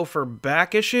tomorrow for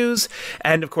back issues.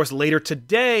 And, of course, later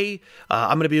today,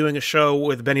 I'm going to be doing a show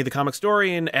with Benny the Comic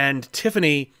Historian, and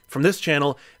Tiffany from this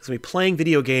channel is going to be playing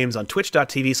video games on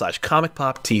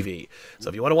twitch.tv/comicpoptv. So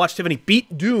if you want to watch Tiffany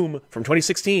beat Doom from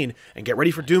 2016 and get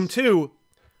ready for Doom 2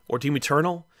 or Doom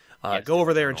Eternal, go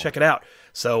over there and check it out.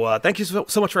 So thank you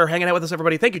so much for hanging out with us,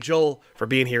 everybody. Thank you, Joel, for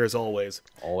being here as always.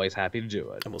 Always happy to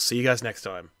do it. And we'll see you guys next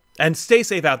time. And stay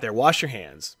safe out there. Wash your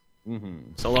hands.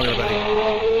 So long, everybody.